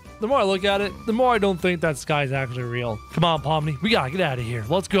know, the more I look at it, the more I don't think that sky's actually real. Come on, Pomni. We gotta get out of here.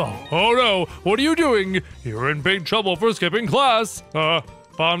 Let's go. Oh no, what are you doing? You're in big trouble for skipping class.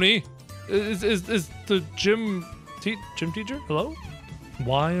 Pomni? Is the gym teacher? Hello?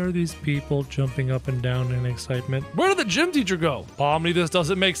 Why are these people jumping up and down in excitement? Where did the gym teacher go? Pomni, this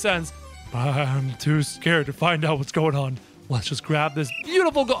doesn't make sense. I'm too scared to find out what's going on. Let's just grab this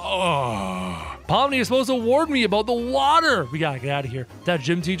beautiful Pomni is supposed to warn me about the water. We gotta get out of here. That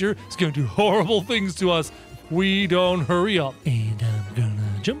gym teacher is gonna do horrible things to us if we don't hurry up. And I'm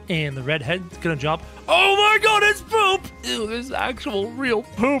gonna jump. And the redhead's gonna jump. Oh my god, it's poop! Ew, there's actual real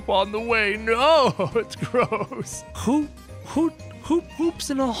poop on the way. No, it's gross. Who poops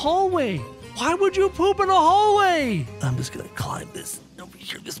in a hallway? Why would you poop in a hallway? I'm just gonna climb this. Over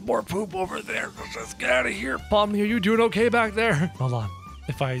here, there's more poop over there. Let's just get out of here. Pomni, are you doing okay back there? Hold on.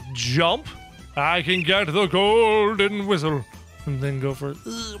 If I jump, I can get the golden whistle. And then go for,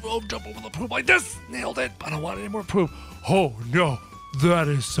 I'll jump over the poop like this. Nailed it. I don't want any more poop. Oh no, that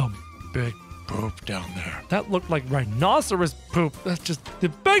is some big poop down there. That looked like rhinoceros poop. That's just the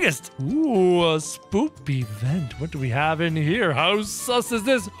biggest. Ooh, a spoopy vent. What do we have in here? How sus is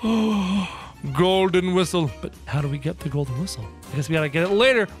this? Golden whistle. But how do we get the golden whistle? I guess we gotta get it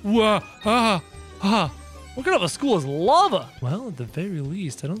later. What kind of a school is lava? Well, at the very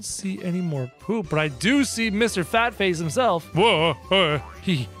least, I don't see any more poop, but I do see Mr. Fatface himself. Whoa,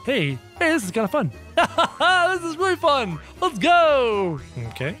 hey, this is kind of fun. This is really fun. Let's go.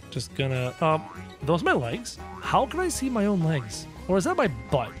 Okay, just gonna, those are my legs. How can I see my own legs? Or is that my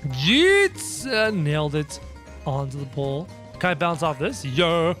butt? Yeets, nailed it onto the pole. Can I bounce off this?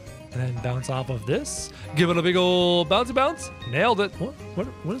 Yeah. And then bounce off of this. Give it a big old bouncy bounce. Nailed it.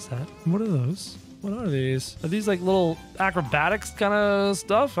 What is that? What are those? What are these? Are these like little acrobatics kind of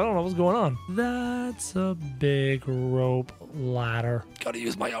stuff? I don't know what's going on. That's a big rope ladder. Gotta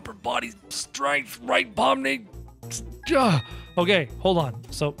use my upper body strength, right, Pomni? Okay, hold on.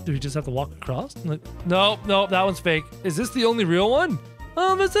 So do we just have to walk across? No, that one's fake. Is this the only real one?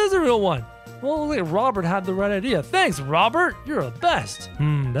 Oh, this is a real one. Well, look, Robert had the right idea. Thanks, Robert. You're the best.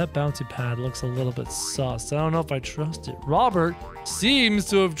 That bouncy pad looks a little bit sus. I don't know if I trust it. Robert seems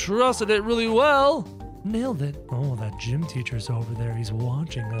to have trusted it really well. Nailed it. Oh, that gym teacher's over there. He's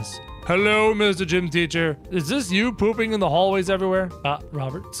watching us. Hello, Mr. Gym Teacher. Is this you pooping in the hallways everywhere?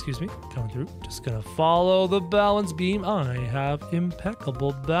 Robert, excuse me. Coming through. Just gonna follow the balance beam. I have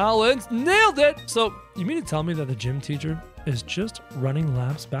impeccable balance. Nailed it. So, you mean to tell me that the gym teacher is just running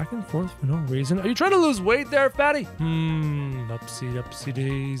laps back and forth for no reason? Are you trying to lose weight there, fatty? Upsy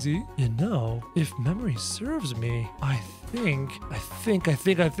daisy. You know, if memory serves me, I think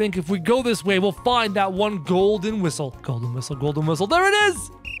if we go this way, we'll find that one golden whistle. Golden whistle. There it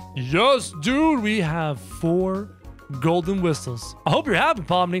is. Yes, dude, we have 4 golden whistles. I hope you're happy,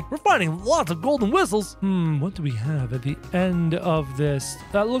 Pomni. We're finding lots of golden whistles. What do we have at the end of this?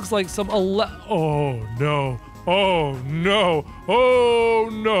 That looks like some oh no.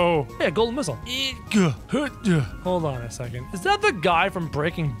 Yeah, golden whistle. Hold on a second. Is that the guy from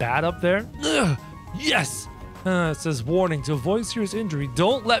Breaking Bad up there? Yes. It says, warning, to avoid serious injury,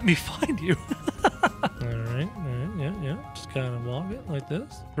 don't let me find you. All right, yeah. Just kind of walk it like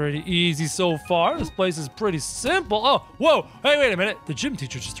this. Pretty easy so far. This place is pretty simple. Oh, whoa. Hey, wait a minute. The gym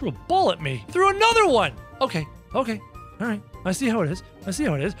teacher just threw a ball at me. Threw another one. Okay. All right. I see how it is.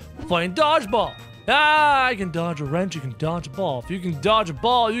 We're playing dodgeball. I can dodge a wrench. You can dodge a ball. If you can dodge a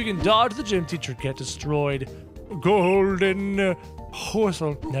ball, you can dodge the gym teacher. Get destroyed. Golden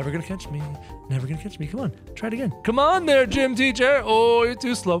whistle. Never gonna catch me. Come on, try it again. Come on there, gym teacher. Oh, you're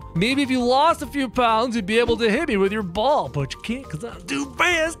too slow. Maybe if you lost a few pounds, you'd be able to hit me with your ball, but you can't because I'm too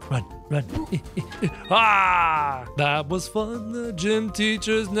fast. Run. That was fun. The gym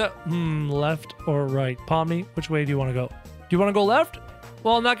teacher's left or right? Pomni, which way do you want to go? Do you want to go left?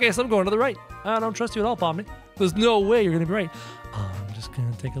 Well, in that case, I'm going to the right. I don't trust you at all, Pomni. There's no way you're gonna be right. I'm just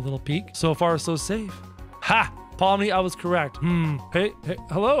gonna take a little peek. So far, so safe. Ha! Pomni, I was correct. Hey,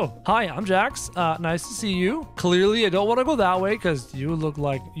 hello. Hi, I'm Jax. Nice to see you. Clearly, I don't want to go that way because you look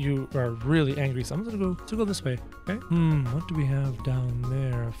like you are really angry. So I'm gonna go this way. Okay. What do we have down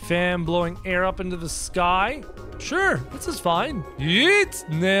there? A fan blowing air up into the sky? Sure, this is fine. Yeet!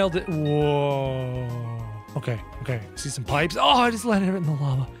 Nailed it. Whoa. Okay. See some pipes. Oh, I just landed right in the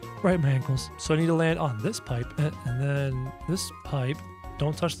lava. Right in my ankles. So I need to land on this pipe and then this pipe.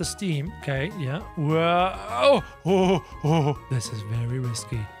 Don't touch the steam. Okay, yeah. Whoa. Oh. This is very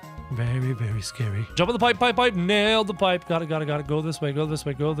risky. Very, very scary. Jump on the pipe. Nailed the pipe. Got it. Go this way.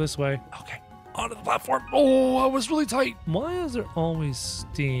 Okay. Onto the platform. Oh, I was really tight. Why is there always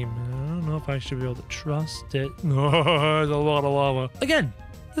steam? I don't know if I should be able to trust it. There's a lot of lava. Again,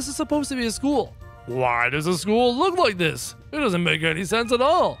 this is supposed to be a school. Why does a school look like this? It doesn't make any sense at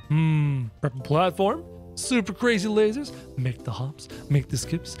all. Purple platform. Super crazy lasers. Make the hops, make the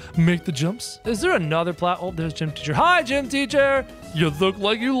skips, make the jumps. Is there another oh, there's gym teacher. Hi, gym teacher. You look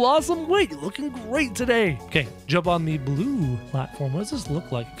like you lost some weight. You're looking great today. Okay, jump on the blue platform. What does this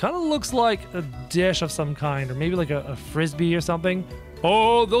look like? It kind of looks like a dish of some kind, or maybe like a frisbee or something.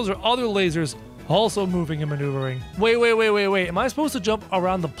 Oh, those are other lasers. Also moving and maneuvering. Wait. Am I supposed to jump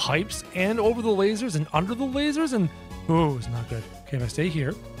around the pipes and over the lasers and under the lasers? And oh, it's not good. Okay, if I stay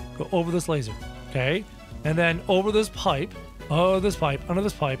here, go over this laser. Okay. And then over this pipe. Oh, this pipe. Under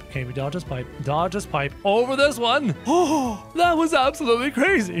this pipe. Okay, we dodge this pipe. Over this one. Oh, that was absolutely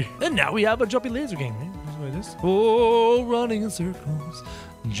crazy. And now we have a jumpy laser game. This. Oh, running in circles.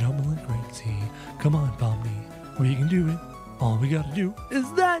 Jumping like crazy. Come on, Pomni. Well, you can do it. All we gotta do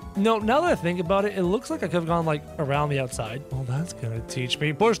is that. No, now that I think about it, it looks like I could have gone like around the outside. Well, that's gonna teach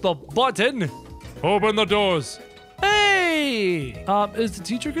me. Push the button. Open the doors. Hey! Is the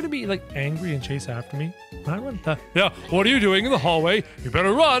teacher gonna be like angry and chase after me? Can I run? Yeah, what are you doing in the hallway? You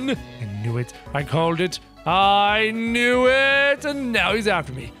better run. I knew it. I called it. I knew it. And now he's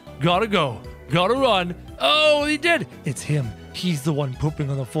after me. Gotta go. Gotta run. Oh, he did. It's him. He's the one pooping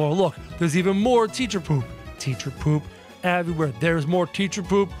on the floor. Look, there's even more teacher poop. Teacher poop everywhere. There's more teacher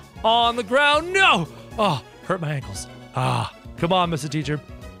poop on the ground. No! Oh, hurt my ankles. Come on, Mr. Teacher.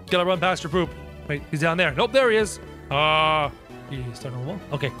 Gotta run past your poop. Wait, he's down there. Nope, there he is. He's starting on the wall.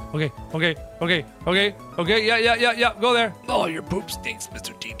 Okay. Yeah. Go there. Oh, your poop stinks,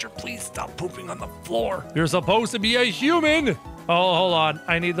 Mr. Teacher. Please stop pooping on the floor. You're supposed to be a human. Oh, hold on.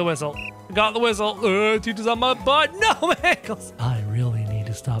 I need the whistle. Got the whistle. Teacher's on my butt. No, my ankles. I really need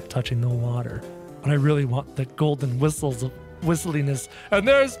to stop touching the water. But I really want the golden whistles of whistliness. And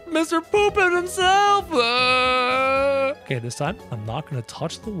there's Mr. Poopin himself. Okay, this time I'm not going to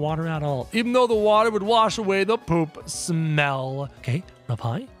touch the water at all, even though the water would wash away the poop smell. Okay, up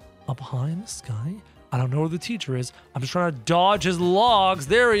high in the sky. I don't know where the teacher is. I'm just trying to dodge his logs.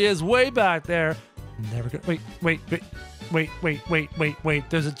 There he is, way back there. Never gonna. Wait.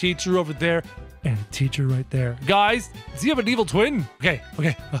 There's a teacher over there. And a teacher right there. Guys, does he have an evil twin? Okay.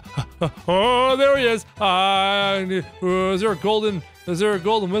 Oh, there he is. Is there a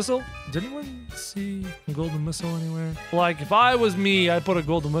golden whistle? Did anyone see a golden whistle anywhere? Like, if I was me, I'd put a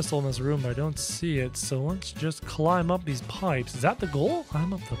golden whistle in this room, but I don't see it. So let's just climb up these pipes. Is that the goal?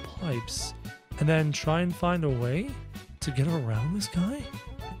 Climb up the pipes. And then try and find a way to get around this guy?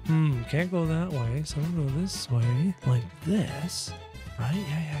 Can't go that way. So I'm gonna go this way. Like this. Right?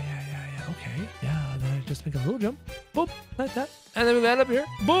 Yeah. Okay. Yeah, then I just make a little jump. Boop, like that. And then we land up here.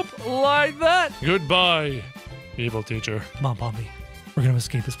 Boop, like that. Goodbye, evil teacher. Come on, Pomni. We're gonna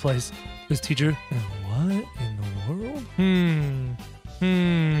escape this place. This teacher. And what in the world?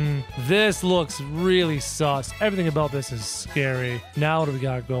 This looks really sus. Everything about this is scary. Now what do we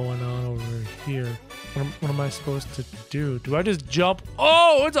got going on over here? What am I supposed to do? Do I just jump?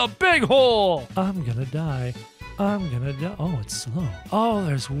 Oh, it's a big hole. I'm gonna die. Oh, it's slow. Oh,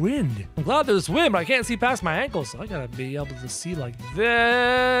 there's wind. I'm glad there's wind, but I can't see past my ankles, so I gotta be able to see like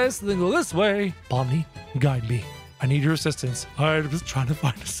this, then go this way. Pomni, guide me. I need your assistance. I was trying to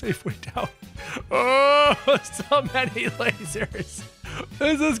find a safe way down. Oh, so many lasers.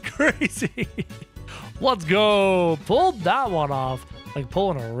 This is crazy. Let's go. Pulled that one off. Like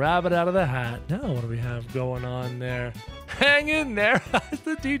pulling a rabbit out of the hat. Now what do we have going on there? Hang in there.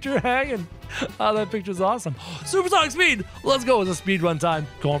 The teacher hanging. Oh, that picture's awesome. Supersonic speed. Let's go. It's a speed run time.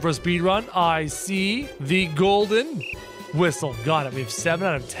 Going for a speed run. I see the golden whistle. Got it. We have 7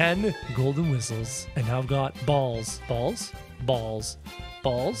 out of 10 golden whistles. And now I've got balls. Balls? Balls.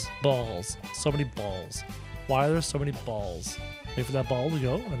 Balls? Balls. So many balls. Why are there so many balls? Wait for that ball to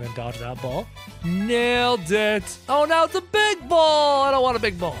go and then dodge that ball. Nailed it. Oh, now it's a big ball. I don't want a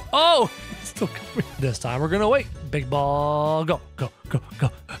big ball. Oh, it's still coming. This time we're going to wait. Big ball. Go, go, go, go.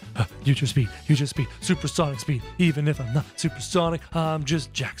 Use your speed. Use your speed. Supersonic speed. Even if I'm not supersonic, I'm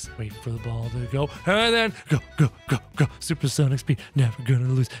just Jax. Wait for the ball to go. And then go, go, go, go. Supersonic speed. Never gonna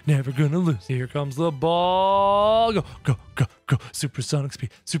lose. Never gonna lose. Here comes the ball. Go, go, go, go. Supersonic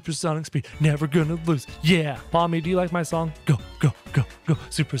speed. Supersonic speed. Never gonna lose. Yeah. Mommy, do you like my song? Go, go, go, go.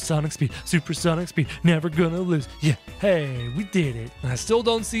 Supersonic speed. Supersonic speed. Never gonna lose. Yeah. Hey, we did it. And I still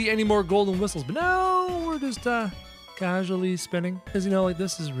don't see any more golden whistles, but now we're just casually spinning. Because, you know, like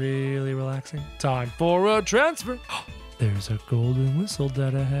this is really relaxing. Time for a transfer. There's a golden whistle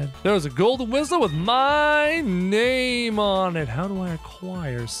dead ahead. There's a golden whistle with my name on it. How do I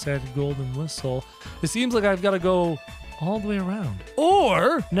acquire said golden whistle? It seems like I've got to go all the way around.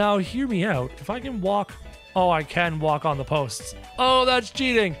 Or, now hear me out. If I can walk, oh, I can walk on the posts. Oh, that's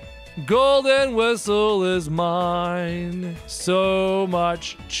cheating. Golden whistle is mine. So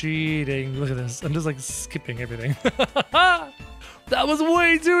much cheating. Look at this. I'm just like skipping everything. That was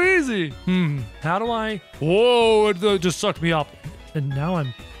way too easy. How do I? Whoa, it just sucked me up. And now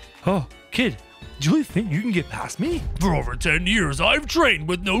I'm, oh, kid, do you really think you can get past me? For over 10 years, I've trained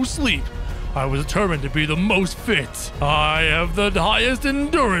with no sleep. I was determined to be the most fit. I have the highest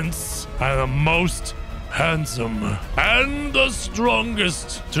endurance and the most handsome and the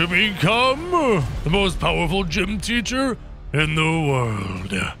strongest to become the most powerful gym teacher in the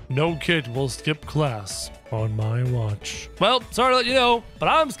world. No kid will skip class on my watch. Well, sorry to let you know, but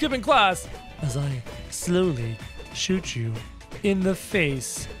I'm skipping class as I slowly shoot you in the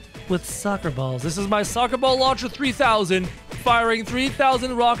face with soccer balls. This is my soccer ball launcher 3000, firing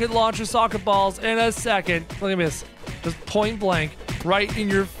 3000 rocket launcher soccer balls in a second. Look at this, just point blank right in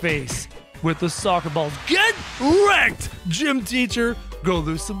your face with the soccer balls. Get wrecked, gym teacher. Go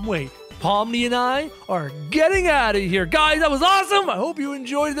lose some weight. Pomni and I are getting out of here. Guys, that was awesome. I hope you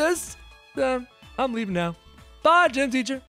enjoyed this. I'm leaving now. Bye, gym teacher.